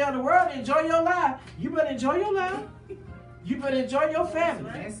Williams tell the world to enjoy your life, you better enjoy your life. You better enjoy your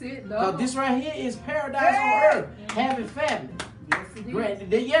family. That's it. Because this right here is paradise on earth, having family. Yes, it is.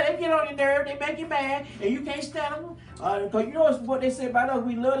 They get on your nerve, they make you mad, and you can't stand them. Because you know what they say about us,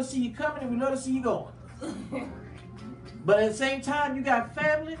 we love to see you coming and we love to see you going. But at the same time, you got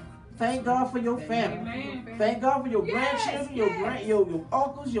family. Thank God for your family. Amen. Thank God for your grandchildren, your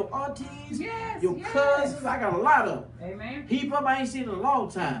uncles, your aunties, your cousins. I got a lot of them. Amen. People I ain't seen in a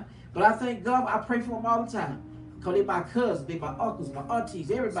long time. But I thank God, I pray for them all the time. Because they my cousins, they my uncles, my aunties,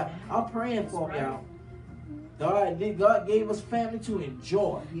 everybody. I'm praying for them, y'all. God gave us family to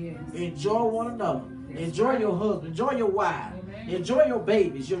enjoy. Yes. Enjoy one another. Enjoy your husband. Enjoy your wife. Enjoy your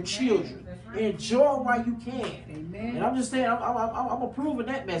babies, your children. Enjoy them while you can. Amen. And I'm just saying, I'm approving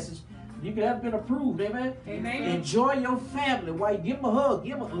that message. You could have been approved, amen? Amen. Enjoy your family while you give them a hug.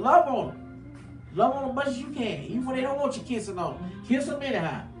 Give them love on them. Love on them as much as you can. Even when they don't want you kissing on them. Kiss them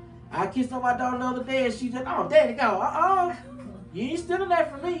anyhow. I kissed on my daughter the other day and she said, oh, Daddy, go. You ain't stealing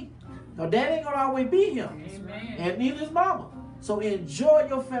that from me. No, Daddy ain't going to always be here. Amen. And neither is Mama. So enjoy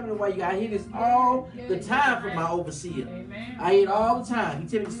your family while you. I hear this all the time from my overseer. Amen. I hear it all the time. He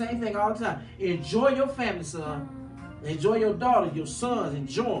tell me the same thing all the time. Enjoy your family, son. Enjoy your daughters, your sons.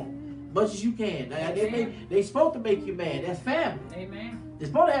 Enjoy them much as you can. Now, they supposed to make you mad. That's family. Amen. They're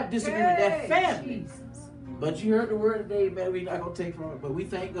supposed to have disagreement. That's family. Jesus. But you heard the word today, man. We're not going to take from it. But we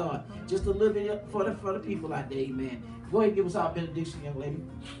thank God. Just a little bit for the people out there, amen. Go ahead and give us our benediction, young lady.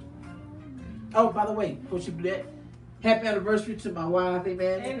 Oh, by the way, before she do that, happy anniversary to my wife,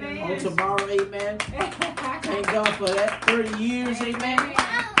 amen. Amen. On tomorrow, amen. Thank God for that. 30 years, amen.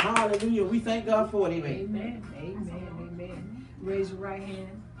 Hallelujah. We thank God for it, amen. Amen. Amen. Amen. Raise your right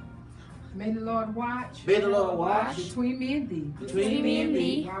hand. May the Lord watch. May the Lord watch Between me and thee. between me and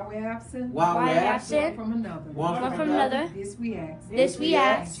thee. While we're absent. While we're absent. One from another. One from another. This we ask. This we In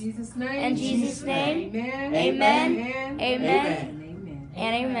ask. Jesus' name. In Jesus' name. Amen. Amen. Amen. Amen. Amen.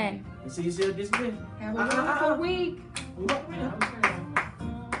 And amen. And see you still dismissed. Have a wonderful week. Amen.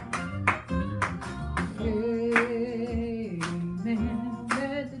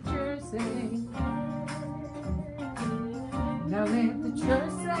 Let the church say. Now let the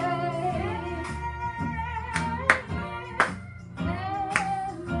church say.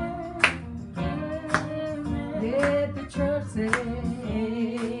 Let the church say.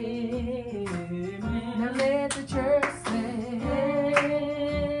 Now let the church say.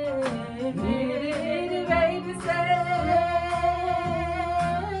 Little baby say.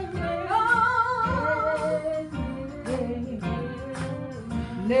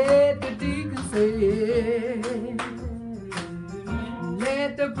 Let the deacon say.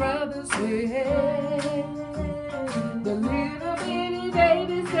 Let the brothers say. The little bitty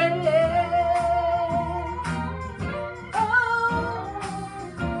baby say.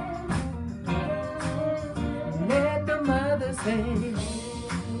 Let the mother say,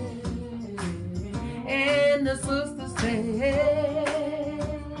 and the sister say,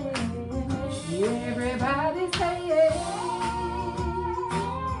 everybody say,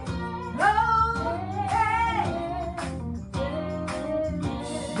 oh, hey.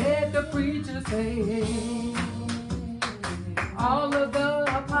 Let the preacher say, all of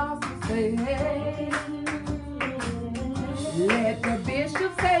the apostles say, let the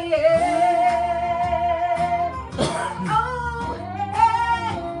bishop say,